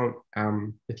book, you don't,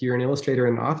 if you're an illustrator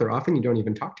and author, often you don't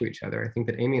even talk to each other. I think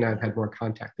that Amy and I have had more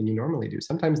contact than you normally do.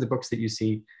 Sometimes the books that you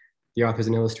see, the authors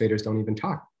and illustrators don't even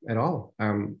talk at all.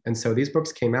 And so these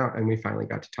books came out and we finally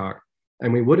got to talk.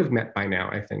 And we would have met by now,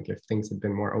 I think, if things had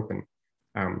been more open.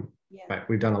 But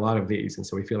we've done a lot of these, and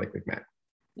so we feel like we've met.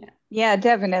 Yeah,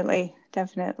 definitely. Yeah,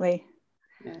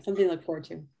 something to look forward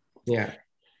to. Yeah.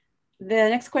 The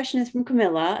next question is from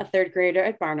Camilla, a third grader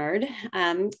at Barnard.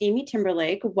 Amy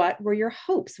Timberlake, what were your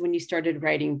hopes when you started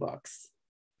writing books?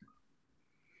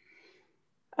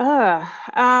 I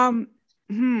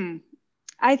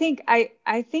think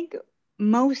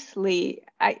mostly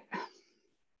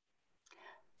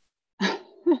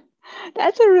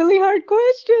that's a really hard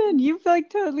question. You've like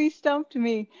totally stumped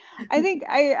me.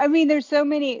 I mean, there's so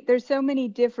many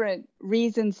different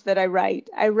reasons that I write.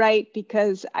 I write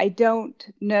because I don't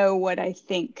know what I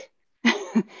think.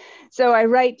 So I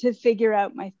write to figure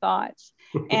out my thoughts.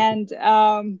 And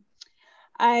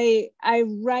I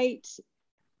write,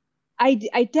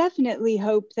 I definitely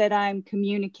hope that I'm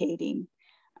communicating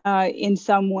in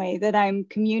some way, that I'm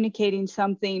communicating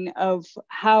something of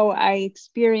how I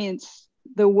experience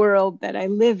the world that I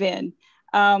live in.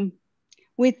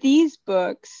 With these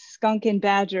books, Skunk and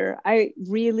Badger, I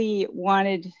really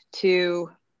wanted to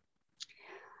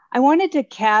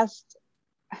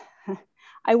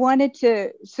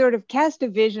sort of cast a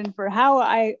vision for how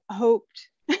I hoped,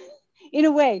 in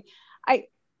a way, I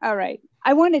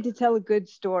wanted to tell a good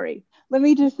story. Let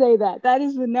me just say that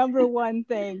is the number one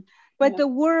thing. But the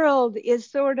world is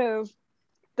sort of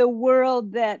the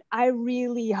world that I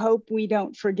really hope we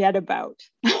don't forget about.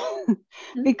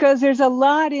 Because there's a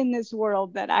lot in this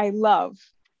world that I love.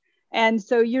 And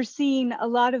so you're seeing a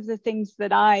lot of the things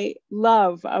that I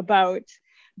love about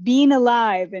being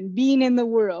alive and being in the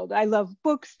world. I love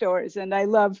bookstores, and I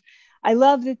love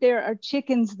that there are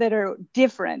chickens that are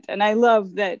different. And I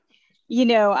love that,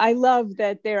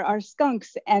 there are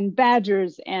skunks and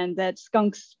badgers, and that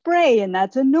skunks spray, and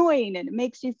that's annoying, and it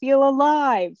makes you feel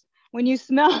alive when you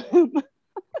smell them.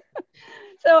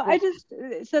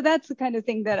 So that's the kind of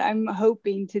thing that I'm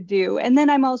hoping to do. And then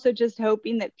I'm also just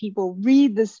hoping that people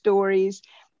read the stories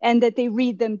and that they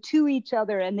read them to each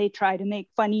other and they try to make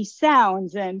funny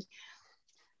sounds. And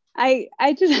I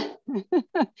don't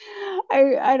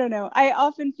know. I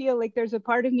often feel like there's a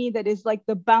part of me that is like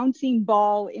the bouncing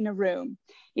ball in a room.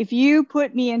 If you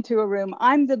put me into a room,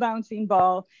 I'm the bouncing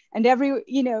ball, and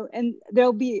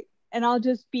and I'll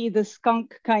just be the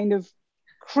skunk kind of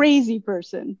crazy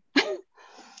person.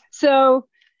 So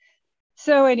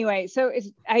anyway,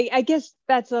 I guess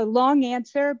that's a long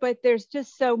answer, but there's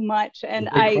just so much. And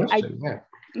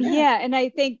and I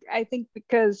think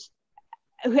because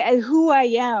who I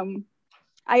am,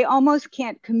 I almost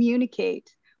can't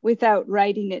communicate without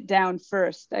writing it down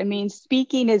first. I mean,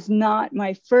 speaking is not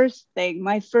my first thing.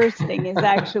 My first thing is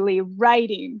actually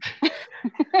writing.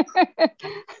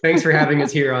 Thanks for having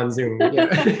us here on Zoom. Yeah.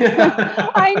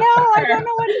 I know, I don't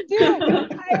know what to do.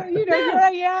 Here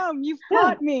I am. You've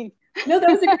caught me. No, that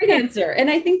was a great answer. And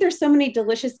I think there's so many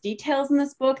delicious details in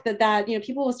this book that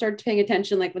people will start paying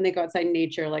attention, like when they go outside in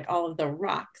nature, like all of the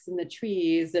rocks and the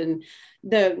trees and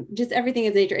just everything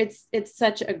is nature. It's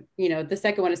such a, the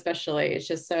second one especially, it's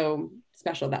just so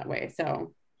special that way.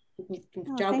 So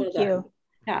job well done.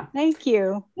 Yeah. Thank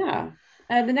you. Yeah.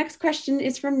 The next question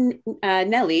is from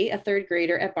Nellie, a third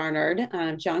grader at Barnard.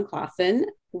 Jon Klassen,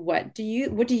 what do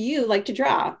you like to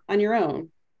draw on your own?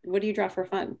 What do you draw for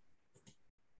fun?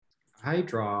 I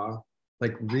draw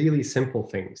like really simple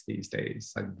things these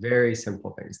days, like very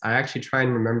simple things. I actually try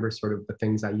and remember sort of the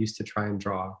things I used to try and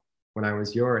draw when I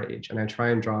was your age, and I try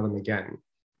and draw them again.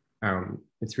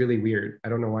 It's really weird. I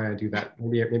don't know why I do that.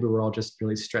 Maybe we're all just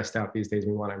really stressed out these days.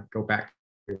 We want to go back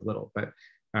a little, but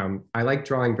I like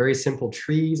drawing very simple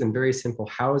trees and very simple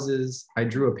houses. I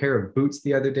drew a pair of boots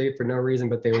the other day for no reason,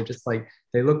 but they were just like,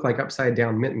 they looked like upside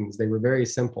down mittens. They were very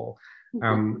simple.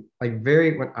 When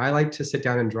I like to sit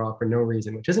down and draw for no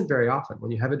reason, which isn't very often. When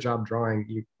you have a job drawing,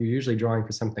 you're usually drawing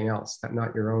for something else,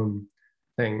 not your own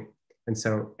thing. And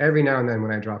so every now and then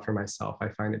when I draw for myself, I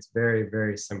find it's very,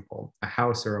 very simple. A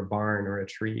house or a barn or a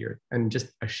tree and just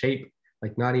a shape,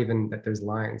 like not even that there's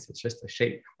lines, it's just a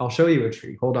shape. I'll show you a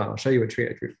tree. Hold on, I'll show you a tree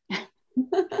I drew.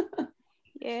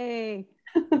 Yay.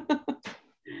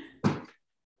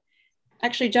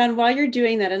 Actually, John, while you're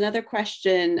doing that, another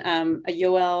question, a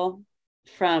Yoel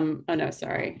from, oh no,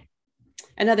 sorry.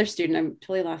 Another student, I'm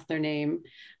totally lost their name.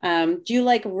 Do you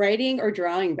like writing or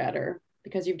drawing better?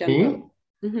 Because you've done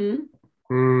both.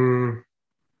 Mm-hmm.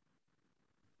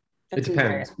 It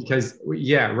depends because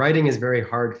yeah, writing is very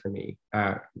hard for me.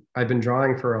 I've been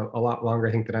drawing for a lot longer,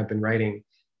 I think, than I've been writing.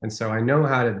 And so I know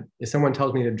how to, if someone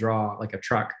tells me to draw like a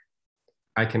truck,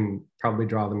 I can probably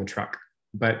draw them a truck.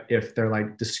 But if they're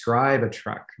like, describe a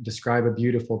truck, describe a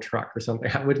beautiful truck or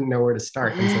something, I wouldn't know where to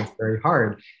start. And so it's very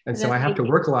hard. And so I have to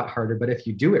work a lot harder. But if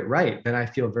you do it right, then I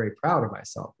feel very proud of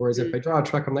myself. Whereas if I draw a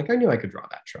truck, I'm like, I knew I could draw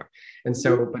that truck. And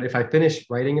so, but if I finish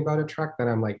writing about a truck, then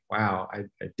I'm like, wow, I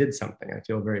did something. I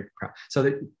feel very proud. So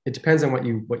it depends on what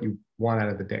you want out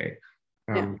of the day.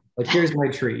 Like here's my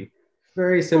tree.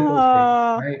 Very simple thing,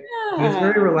 right? And it's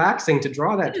very relaxing to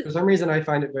draw that. For some reason, I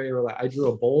find it very relaxing. I drew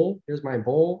a bowl. Here's my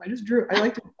bowl. I just drew. I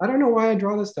like to. I don't know why I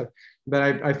draw this stuff, but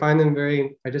I find them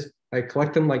very. I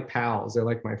collect them like pals. They're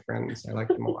like my friends. I like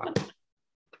them a lot.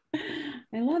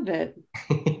 I love it.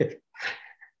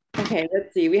 Okay,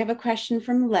 let's see. We have a question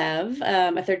from Lev,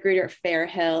 a third grader at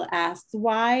Fairhill. Asks,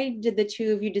 why did the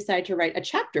two of you decide to write a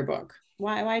chapter book?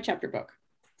 Why a chapter book?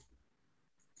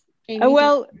 Amy,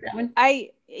 well,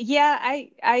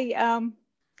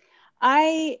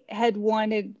 I had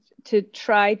wanted to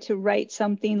try to write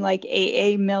something like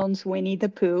A.A. Milne's Winnie the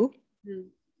Pooh. Mm.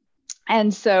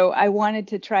 And so I wanted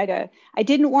to I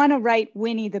didn't want to write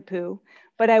Winnie the Pooh,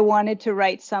 but I wanted to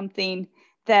write something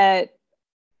that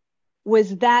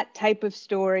was that type of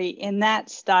story in that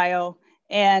style.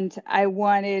 And I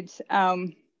wanted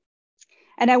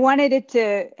it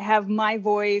to have my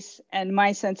voice and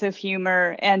my sense of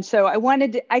humor. And so it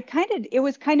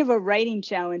was kind of a writing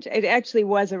challenge. It actually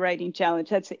was a writing challenge.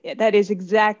 That is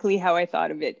exactly how I thought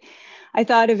of it. I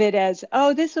thought of it as,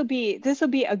 oh, this will be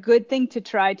a good thing to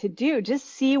try to do. Just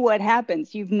see what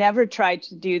happens. You've never tried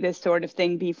to do this sort of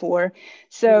thing before.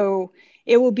 So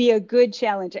it will be a good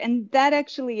challenge. And that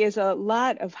actually is a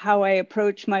lot of how I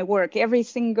approach my work. Every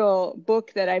single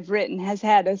book that I've written has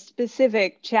had a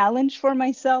specific challenge for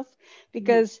myself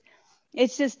because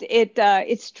it's just,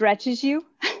 it stretches you.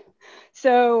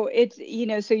 So it's,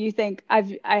 so you think,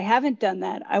 I haven't done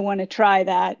that. I want to try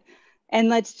that. And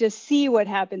let's just see what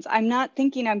happens. I'm not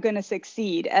thinking I'm going to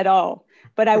succeed at all,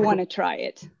 but I want to try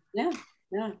it. Yeah.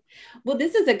 Yeah. Well,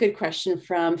 this is a good question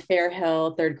from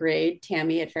Fairhill, third grade,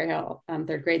 Tammy at Fairhill,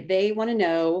 third grade. They want to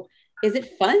know, is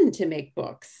it fun to make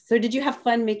books? So did you have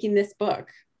fun making this book,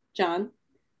 John?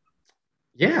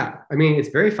 Yeah. I mean, it's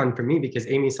very fun for me because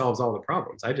Amy solves all the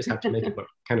problems. I just have to make it look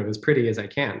kind of as pretty as I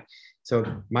can. So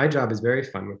my job is very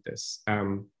fun with this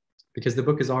because the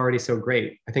book is already so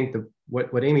great. I think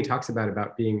what Amy talks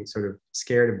about being sort of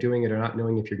scared of doing it or not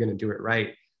knowing if you're going to do it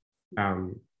right,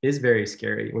 is very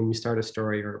scary when you start a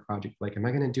story or a project. Like, am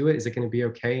I going to do it? Is it going to be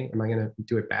okay? Am I going to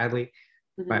do it badly?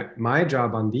 Mm-hmm. But my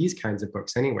job on these kinds of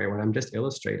books anyway, when I'm just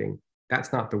illustrating,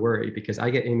 that's not the worry because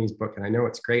I get Amy's book and I know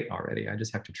it's great already. I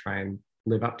just have to try and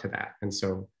live up to that. And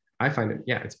so I find it,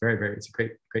 it's it's a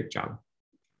great job.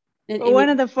 Well, one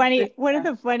of the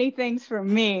funny things for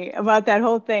me about that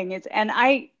whole thing is, and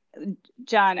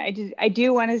John, I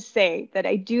do want to say that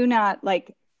I do not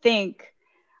think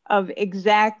of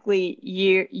exactly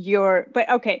but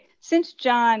okay, since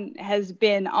John has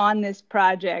been on this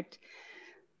project,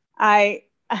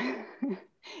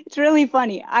 it's really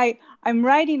funny. I'm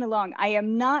writing along. I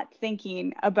am not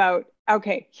thinking about,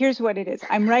 okay, here's what it is.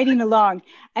 I'm writing along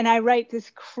and I write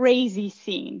this crazy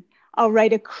scene. I'll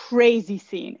write a crazy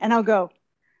scene and I'll go,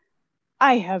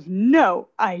 I have no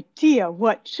idea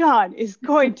what John is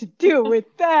going to do with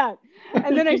that.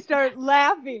 And then I start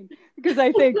laughing because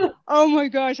I think, oh my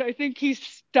gosh, I think he's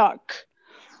stuck.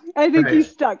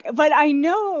 He's stuck. But I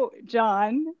know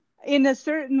John in a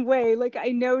certain way, I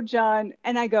know John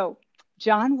and I go,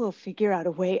 John will figure out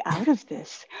a way out of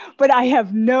this, but I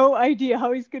have no idea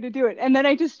how he's going to do it. And then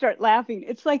I just start laughing.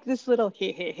 It's like this little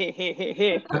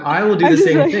he. I will do the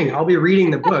same thing. I'll be reading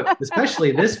the book,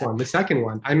 especially this one, the second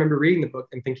one. I remember reading the book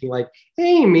and thinking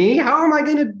Amy, how am I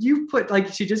going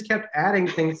to, she just kept adding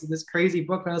things to this crazy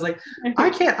book. And I was like,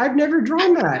 I've never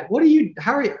drawn that.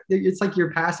 How are you? It's like you're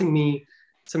passing me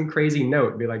some crazy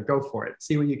note, be like, go for it.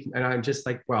 See what you can. And I'm just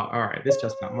like, well, all right, this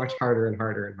just got much harder and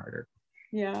harder and harder.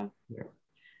 Yeah.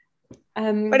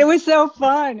 But it was so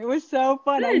fun. It was so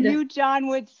fun. I Good. knew Jon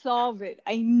would solve it.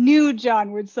 I knew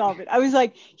Jon would solve it. I was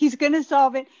like, he's going to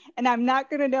solve it and I'm not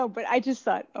going to know. But I just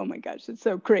thought, oh my gosh, it's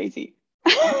so crazy.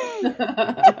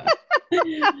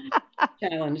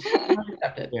 Challenge.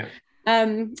 Accepted. Yeah.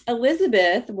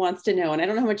 Elizabeth wants to know, and I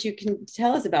don't know how much you can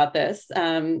tell us about this.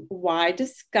 Why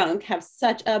does Skunk have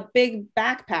such a big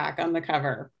backpack on the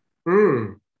cover?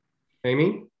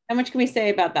 Amy? How much can we say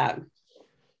about that?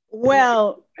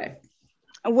 Well,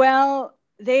 let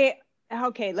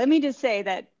me just say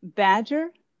that Badger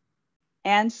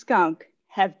and Skunk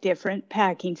have different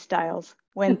packing styles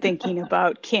when thinking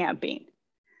about camping.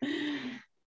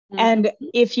 And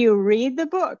if you read the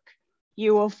book,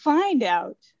 you will find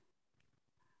out.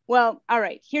 Well, all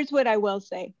right, here's what I will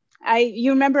say.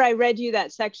 You remember I read you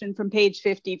that section from page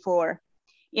 54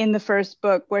 in the first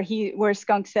book where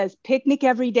Skunk says, picnic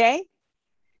every day.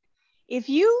 If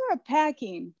you are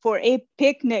packing for a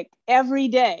picnic every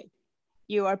day,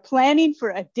 you are planning for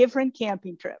a different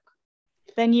camping trip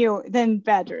than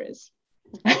Badger is.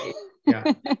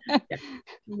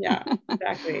 Yeah,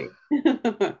 exactly.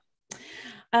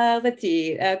 Let's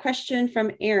see. A question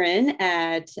from Aaron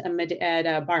at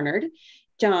Barnard.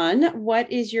 Jon, what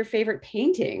is your favorite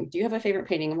painting? Do you have a favorite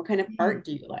painting, and what kind of art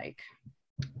do you like?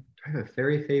 I have a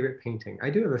very favorite painting. I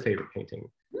do have a favorite painting.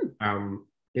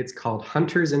 It's called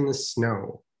Hunters in the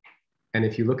Snow. And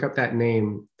if you look up that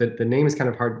name, the name is kind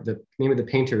of hard. The name of the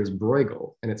painter is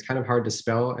Bruegel, and it's kind of hard to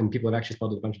spell, and people have actually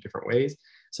spelled it a bunch of different ways.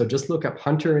 So just look up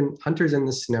Hunters in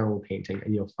the Snow painting,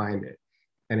 and you'll find it.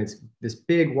 And it's this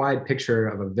big, wide picture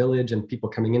of a village and people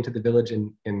coming into the village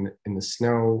in the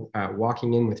snow,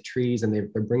 walking in with trees, and they're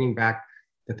bringing back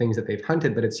the things that they've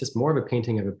hunted, but it's just more of a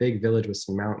painting of a big village with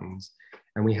some mountains.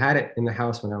 And we had it in the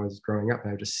house when I was growing up, and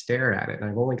I would just stare at it, and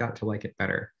I've only got to like it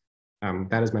better.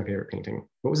 That is my favorite painting.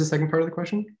 What was the second part of the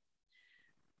question?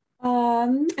 I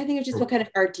think it's just what kind of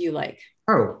art do you like?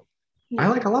 Oh, I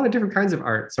like a lot of different kinds of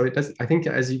art. So I think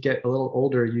as you get a little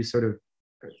older, you sort of,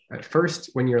 at first,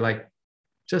 when you're like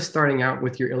just starting out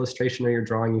with your illustration or your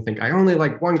drawing, you think, I only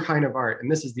like one kind of art, and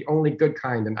this is the only good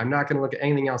kind, and I'm not going to look at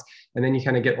anything else. And then you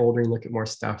kind of get older and look at more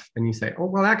stuff, and you say, oh,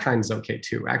 well, that kind is okay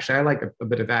too. Actually, I like a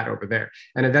bit of that over there.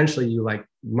 And eventually you like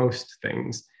most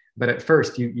things. But at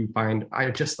first you find, I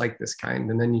just like this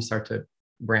kind, and then you start to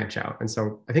branch out. And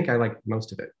so I think I like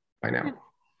most of it by now. Yeah.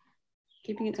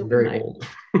 Keeping it open. Very old.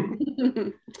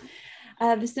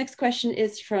 This next question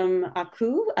is from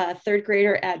Aku, a third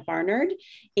grader at Barnard.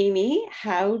 Amy,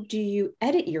 how do you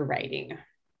edit your writing?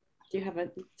 Do you have a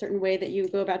certain way that you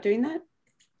go about doing that?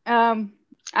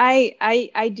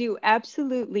 I do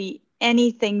absolutely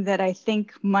anything that I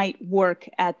think might work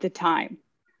at the time.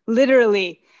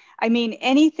 Literally, I mean,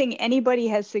 anything anybody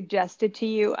has suggested to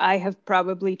you, I have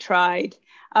probably tried.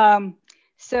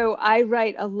 So I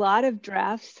write a lot of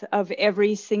drafts of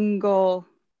every single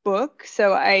book.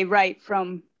 So I write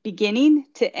from beginning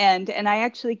to end, and I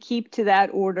actually keep to that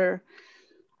order.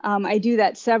 I do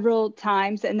that several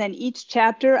times, and then each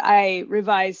chapter I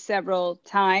revise several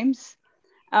times.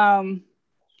 And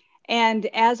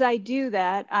as I do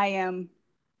that, I'm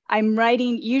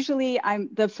writing, usually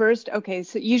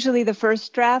usually the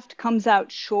first draft comes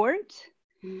out short.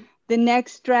 Mm-hmm. The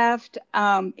next draft,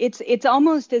 it's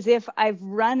almost as if I've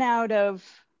run out of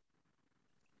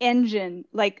engine.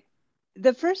 Like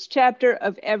the first chapter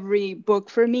of every book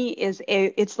for me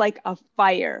it's like a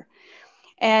fire.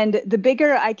 And the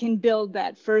bigger I can build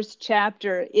that first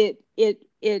chapter, it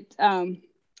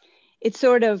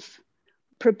sort of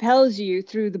propels you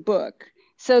through the book.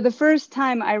 So the first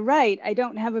time I write, I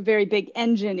don't have a very big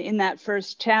engine in that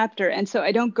first chapter. And so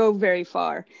I don't go very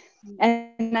far.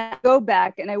 And I go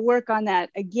back and I work on that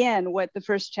again, what the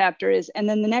first chapter is. And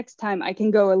then the next time I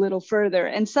can go a little further.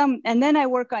 And then I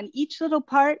work on each little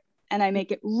part and I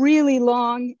make it really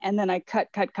long. And then I cut.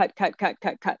 And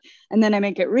then I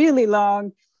make it really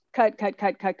long, cut,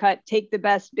 take the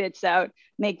best bits out,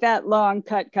 make that long,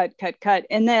 cut.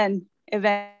 And then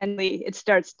eventually it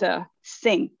starts to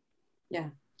sing. Yeah.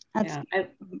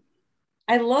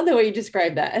 I love the way you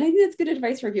describe that. And I think that's good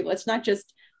advice for people. It's not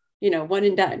just, one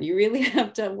and done. You really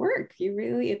have to work.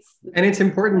 And it's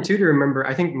important too to remember,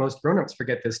 I think most grownups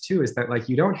forget this too, is that like,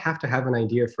 you don't have to have an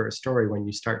idea for a story when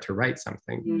you start to write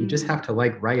something. You just have to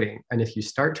like writing. And if you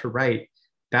start to write,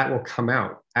 that will come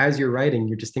out. As you're writing,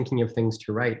 you're just thinking of things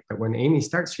to write. But when Amy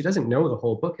starts, she doesn't know the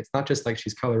whole book. It's not just like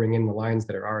she's coloring in the lines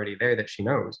that are already there that she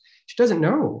knows. She doesn't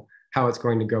know how it's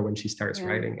going to go when she starts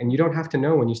writing. And you don't have to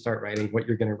know when you start writing what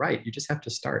you're going to write. You just have to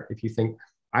start. If you think,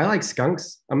 I like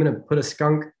skunks, I'm going to put a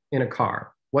skunk in a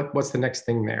car. What's the next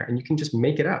thing there? And you can just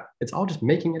make it up. It's all just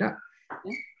making it up.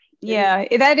 Yeah,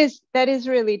 that is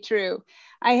really true.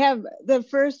 I have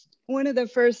one of the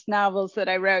first novels that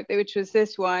I wrote, which was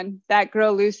this one, That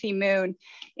Girl Lucy Moon.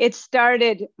 It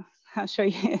started, I'll show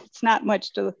you, it's not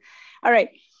much to, all right.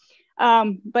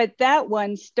 But that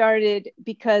one started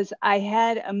because I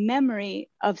had a memory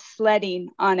of sledding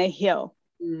on a hill.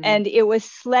 And it was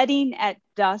sledding at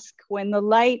dusk when the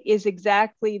light is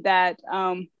exactly that,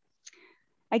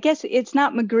 I guess it's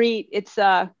not Magritte, it's,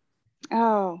 there's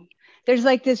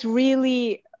like this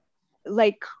really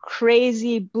like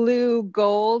crazy blue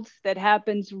gold that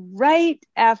happens right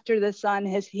after the sun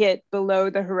has hit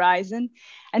below the horizon.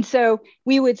 And so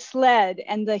we would sled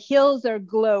and the hills are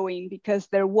glowing because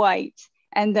they're white,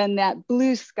 and then that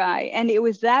blue sky. And it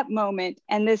was that moment.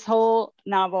 And this whole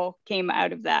novel came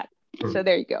out of that. So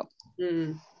there you go.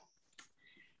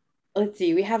 Let's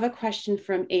see. We have a question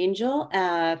from Angel,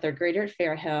 third grader at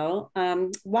Fairhill.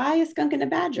 Why a skunk and a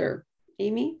badger?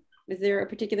 Amy, is there a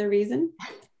particular reason?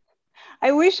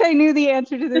 I wish I knew the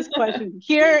answer to this question.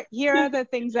 Here are the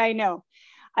things I know.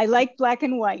 I like black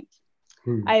and white.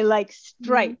 I like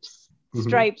stripes.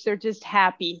 Stripes are just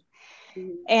happy.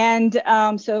 And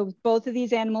so both of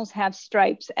these animals have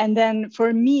stripes. And then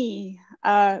for me,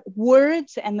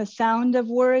 words and the sound of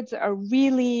words are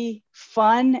really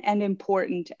fun and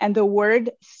important. And the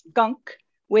word skunk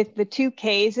with the 2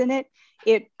 Ks in it,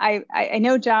 I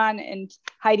know John and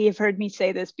Heidi have heard me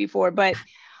say this before, but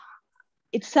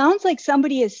it sounds like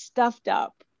somebody is stuffed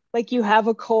up, like you have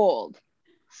a cold.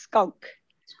 Skunk.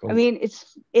 I mean,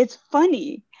 it's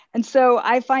funny. And so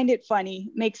I find it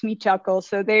funny, makes me chuckle.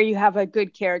 So there you have a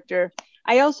good character.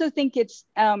 I also think it's,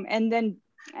 and then,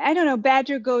 I don't know,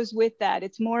 badger goes with that.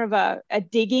 It's more of a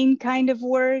digging kind of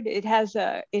word. It has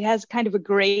kind of a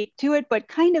grate to it, but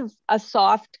kind of a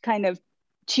soft kind of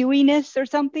chewiness or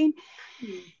something.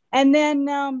 And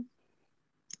then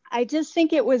I just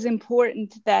think it was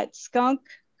important that Skunk,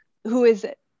 who is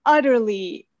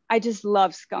utterly, I just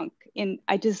love Skunk.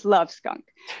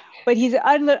 But he's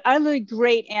an utterly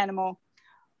great animal.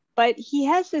 But he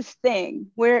has this thing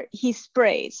where he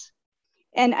sprays.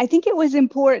 And I think it was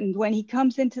important when he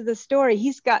comes into the story,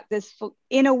 he's got this,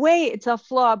 in a way, it's a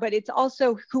flaw, but it's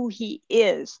also who he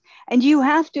is. And you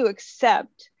have to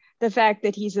accept the fact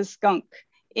that he's a skunk.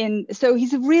 So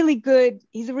he's a really good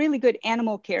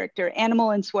animal character,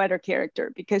 animal and sweater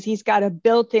character, because he's got a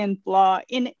built-in flaw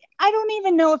I don't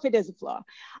even know if it is a flaw.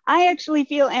 I actually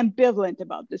feel ambivalent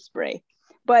about the spray,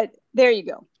 but there you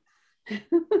go. Great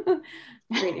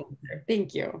answer.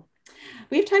 Thank you.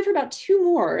 We have time for about 2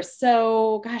 more.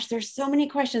 So gosh, there's so many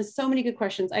questions, so many good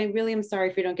questions. I really am sorry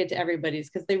if we don't get to everybody's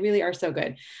because they really are so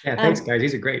good. Yeah, thanks guys.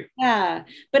 These are great. Yeah,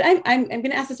 but I'm going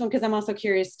to ask this one because I'm also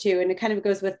curious too. And it kind of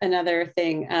goes with another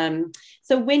thing.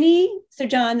 So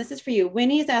John, this is for you.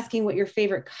 Winnie is asking what your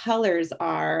favorite colors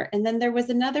are. And then there was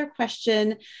another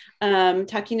question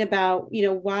talking about,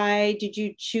 why did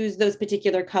you choose those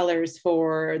particular colors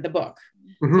for the book?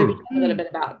 So maybe talk a little bit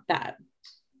about that.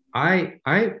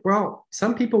 Well,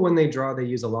 some people, when they draw, they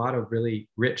use a lot of really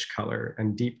rich color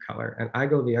and deep color. And I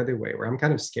go the other way, where I'm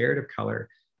kind of scared of color.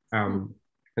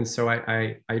 And so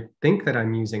I think that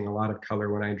I'm using a lot of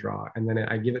color when I draw. And then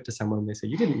I give it to someone and they say,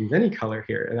 you didn't use any color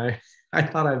here. And I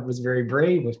thought I was very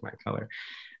brave with my color.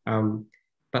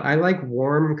 But I like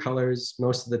warm colors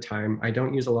most of the time. I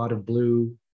don't use a lot of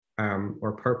blue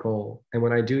or purple. And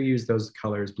when I do use those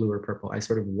colors, blue or purple, I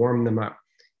sort of warm them up.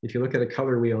 If you look at a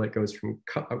color wheel, it goes from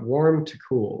warm to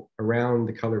cool around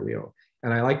the color wheel.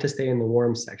 And I like to stay in the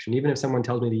warm section. Even if someone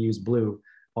tells me to use blue,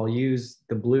 I'll use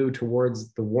the blue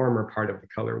towards the warmer part of the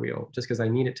color wheel, just because I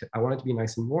want it to be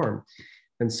nice and warm.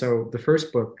 And so the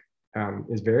first book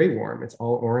is very warm. It's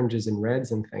all oranges and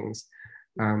reds and things.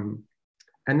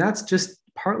 And that's just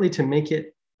partly to make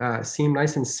it seem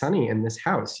nice and sunny in this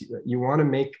house. You want to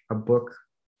make a book.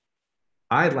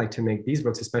 I'd like to make these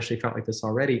books, especially felt like this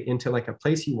already, into like a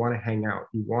place you want to hang out.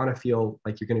 You want to feel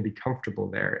like you're going to be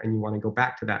comfortable there and you want to go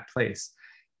back to that place.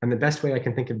 And the best way I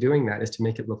can think of doing that is to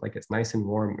make it look like it's nice and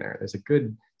warm there. There's a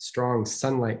good, strong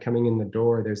sunlight coming in the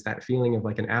door. There's that feeling of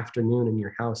like an afternoon in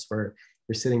your house where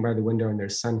you're sitting by the window and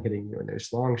there's sun hitting you and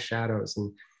there's long shadows.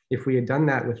 And if we had done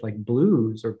that with like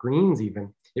blues or greens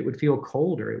even, it would feel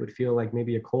colder. It would feel like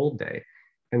maybe a cold day.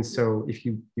 And so if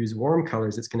you use warm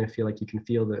colors, it's going to feel like you can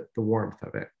feel the warmth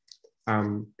of it.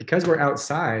 Because we're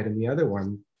outside in the other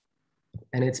one,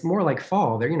 and it's more like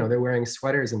fall, they're wearing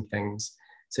sweaters and things.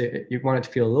 So you want it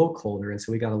to feel a little colder. And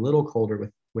so we got a little colder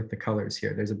with the colors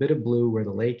here. There's a bit of blue where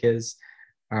the lake is.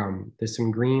 There's some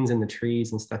greens in the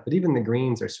trees and stuff, but even the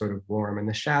greens are sort of warm and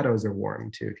the shadows are warm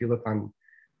too. If you look on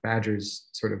Badger's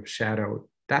sort of shadow,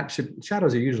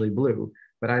 shadows are usually blue,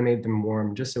 but I made them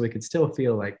warm just so we could still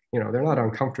feel like, they're not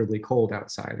uncomfortably cold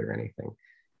outside or anything.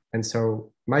 And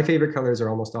so my favorite colors are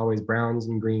almost always browns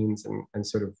and greens and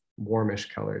sort of warmish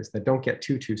colors that don't get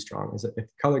too strong. If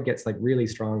color gets like really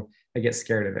strong, I get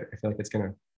scared of it. I feel like it's going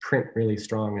to print really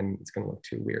strong and it's going to look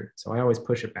too weird. So I always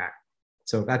push it back.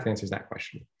 So that answers that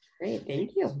question. Great,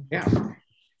 thank you. Yeah.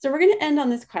 So we're going to end on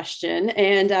this question.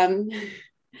 And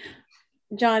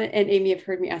Jon and Amy have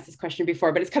heard me ask this question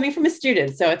before, but it's coming from a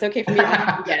student, so it's okay for me to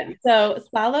ask it again. So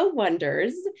Slalo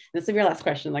wonders, this will be your last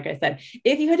question, like I said,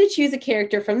 if you had to choose a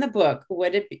character from the book,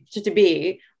 would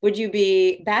you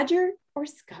be Badger or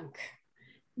Skunk?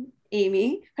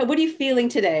 Amy, what are you feeling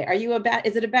today? Are you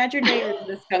is it a Badger day or is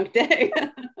it a Skunk day?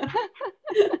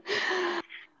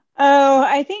 Oh,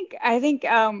 I think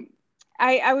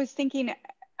I was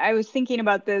thinking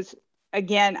about this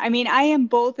again. I mean, I am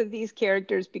both of these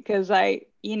characters because they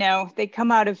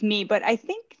come out of me, but I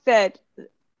think that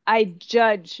I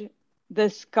judge the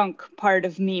skunk part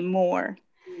of me more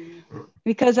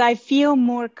because I feel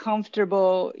more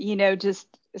comfortable, just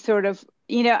sort of,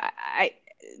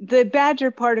 the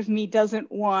badger part of me doesn't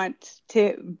want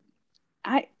to,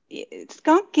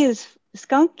 skunk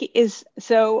is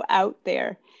so out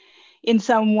there in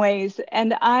some ways.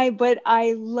 And I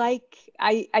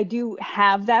do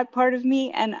have that part of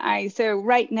me. And so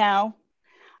right now,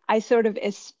 I sort of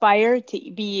aspire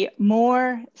to be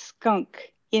more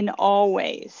skunk in all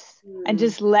ways and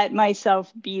just let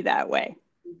myself be that way.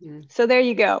 Mm-hmm. So there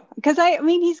you go. Because I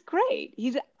mean, he's great.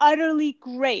 He's utterly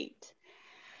great.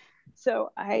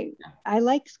 So I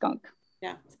like Skunk.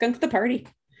 Yeah, Skunk's the party.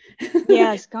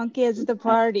 Yeah, Skunk is the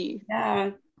party.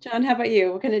 Yeah. Jon, how about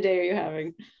you? What kind of day are you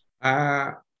having?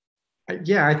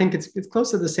 Yeah, I think it's close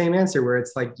to the same answer where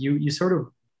it's like you sort of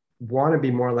want to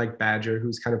be more like Badger,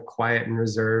 who's kind of quiet and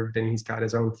reserved and he's got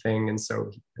his own thing. And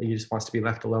so he just wants to be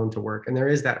left alone to work. And there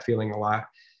is that feeling a lot.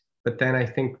 But then I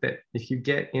think that if you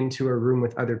get into a room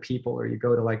with other people or you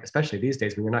go to especially these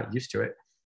days when you're not used to it,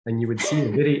 and you would see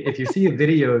a video, if you see a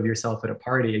video of yourself at a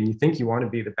party and you think you want to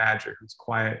be the Badger who's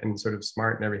quiet and sort of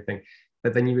smart and everything,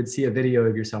 but then you would see a video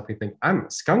of yourself, you think, I'm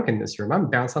a skunk in this room. I'm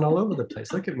bouncing all over the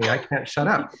place. Look at me. I can't shut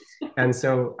up. And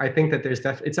so I think that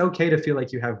it's okay to feel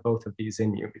like you have both of these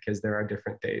in you because there are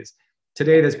different days.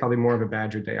 Today, there's probably more of a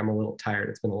Badger day. I'm a little tired.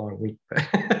 It's been a long week.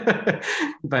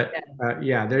 But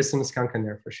yeah, there's some skunk in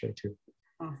there for sure too.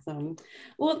 Awesome.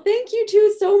 Well, thank you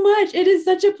two so much. It is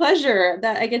such a pleasure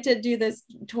that I get to do this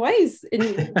twice.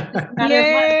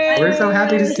 We're so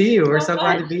happy to see you. We're so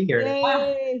glad to be here.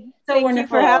 Wow. So thank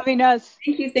wonderful. You for having us.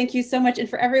 Thank you so much. And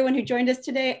for everyone who joined us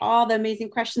today, all the amazing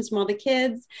questions from all the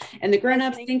kids and the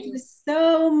grown-ups, thank you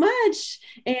so much.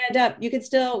 And you can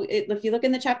still, if you look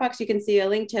in the chat box, you can see a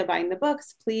link to buying the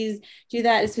books. Please do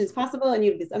that as soon as possible. And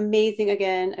you have this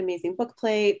amazing book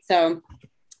plate. So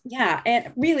yeah,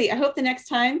 and really, I hope the next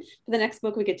time for the next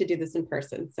book, we get to do this in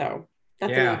person. So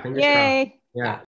that's amazing. Yay. Yeah.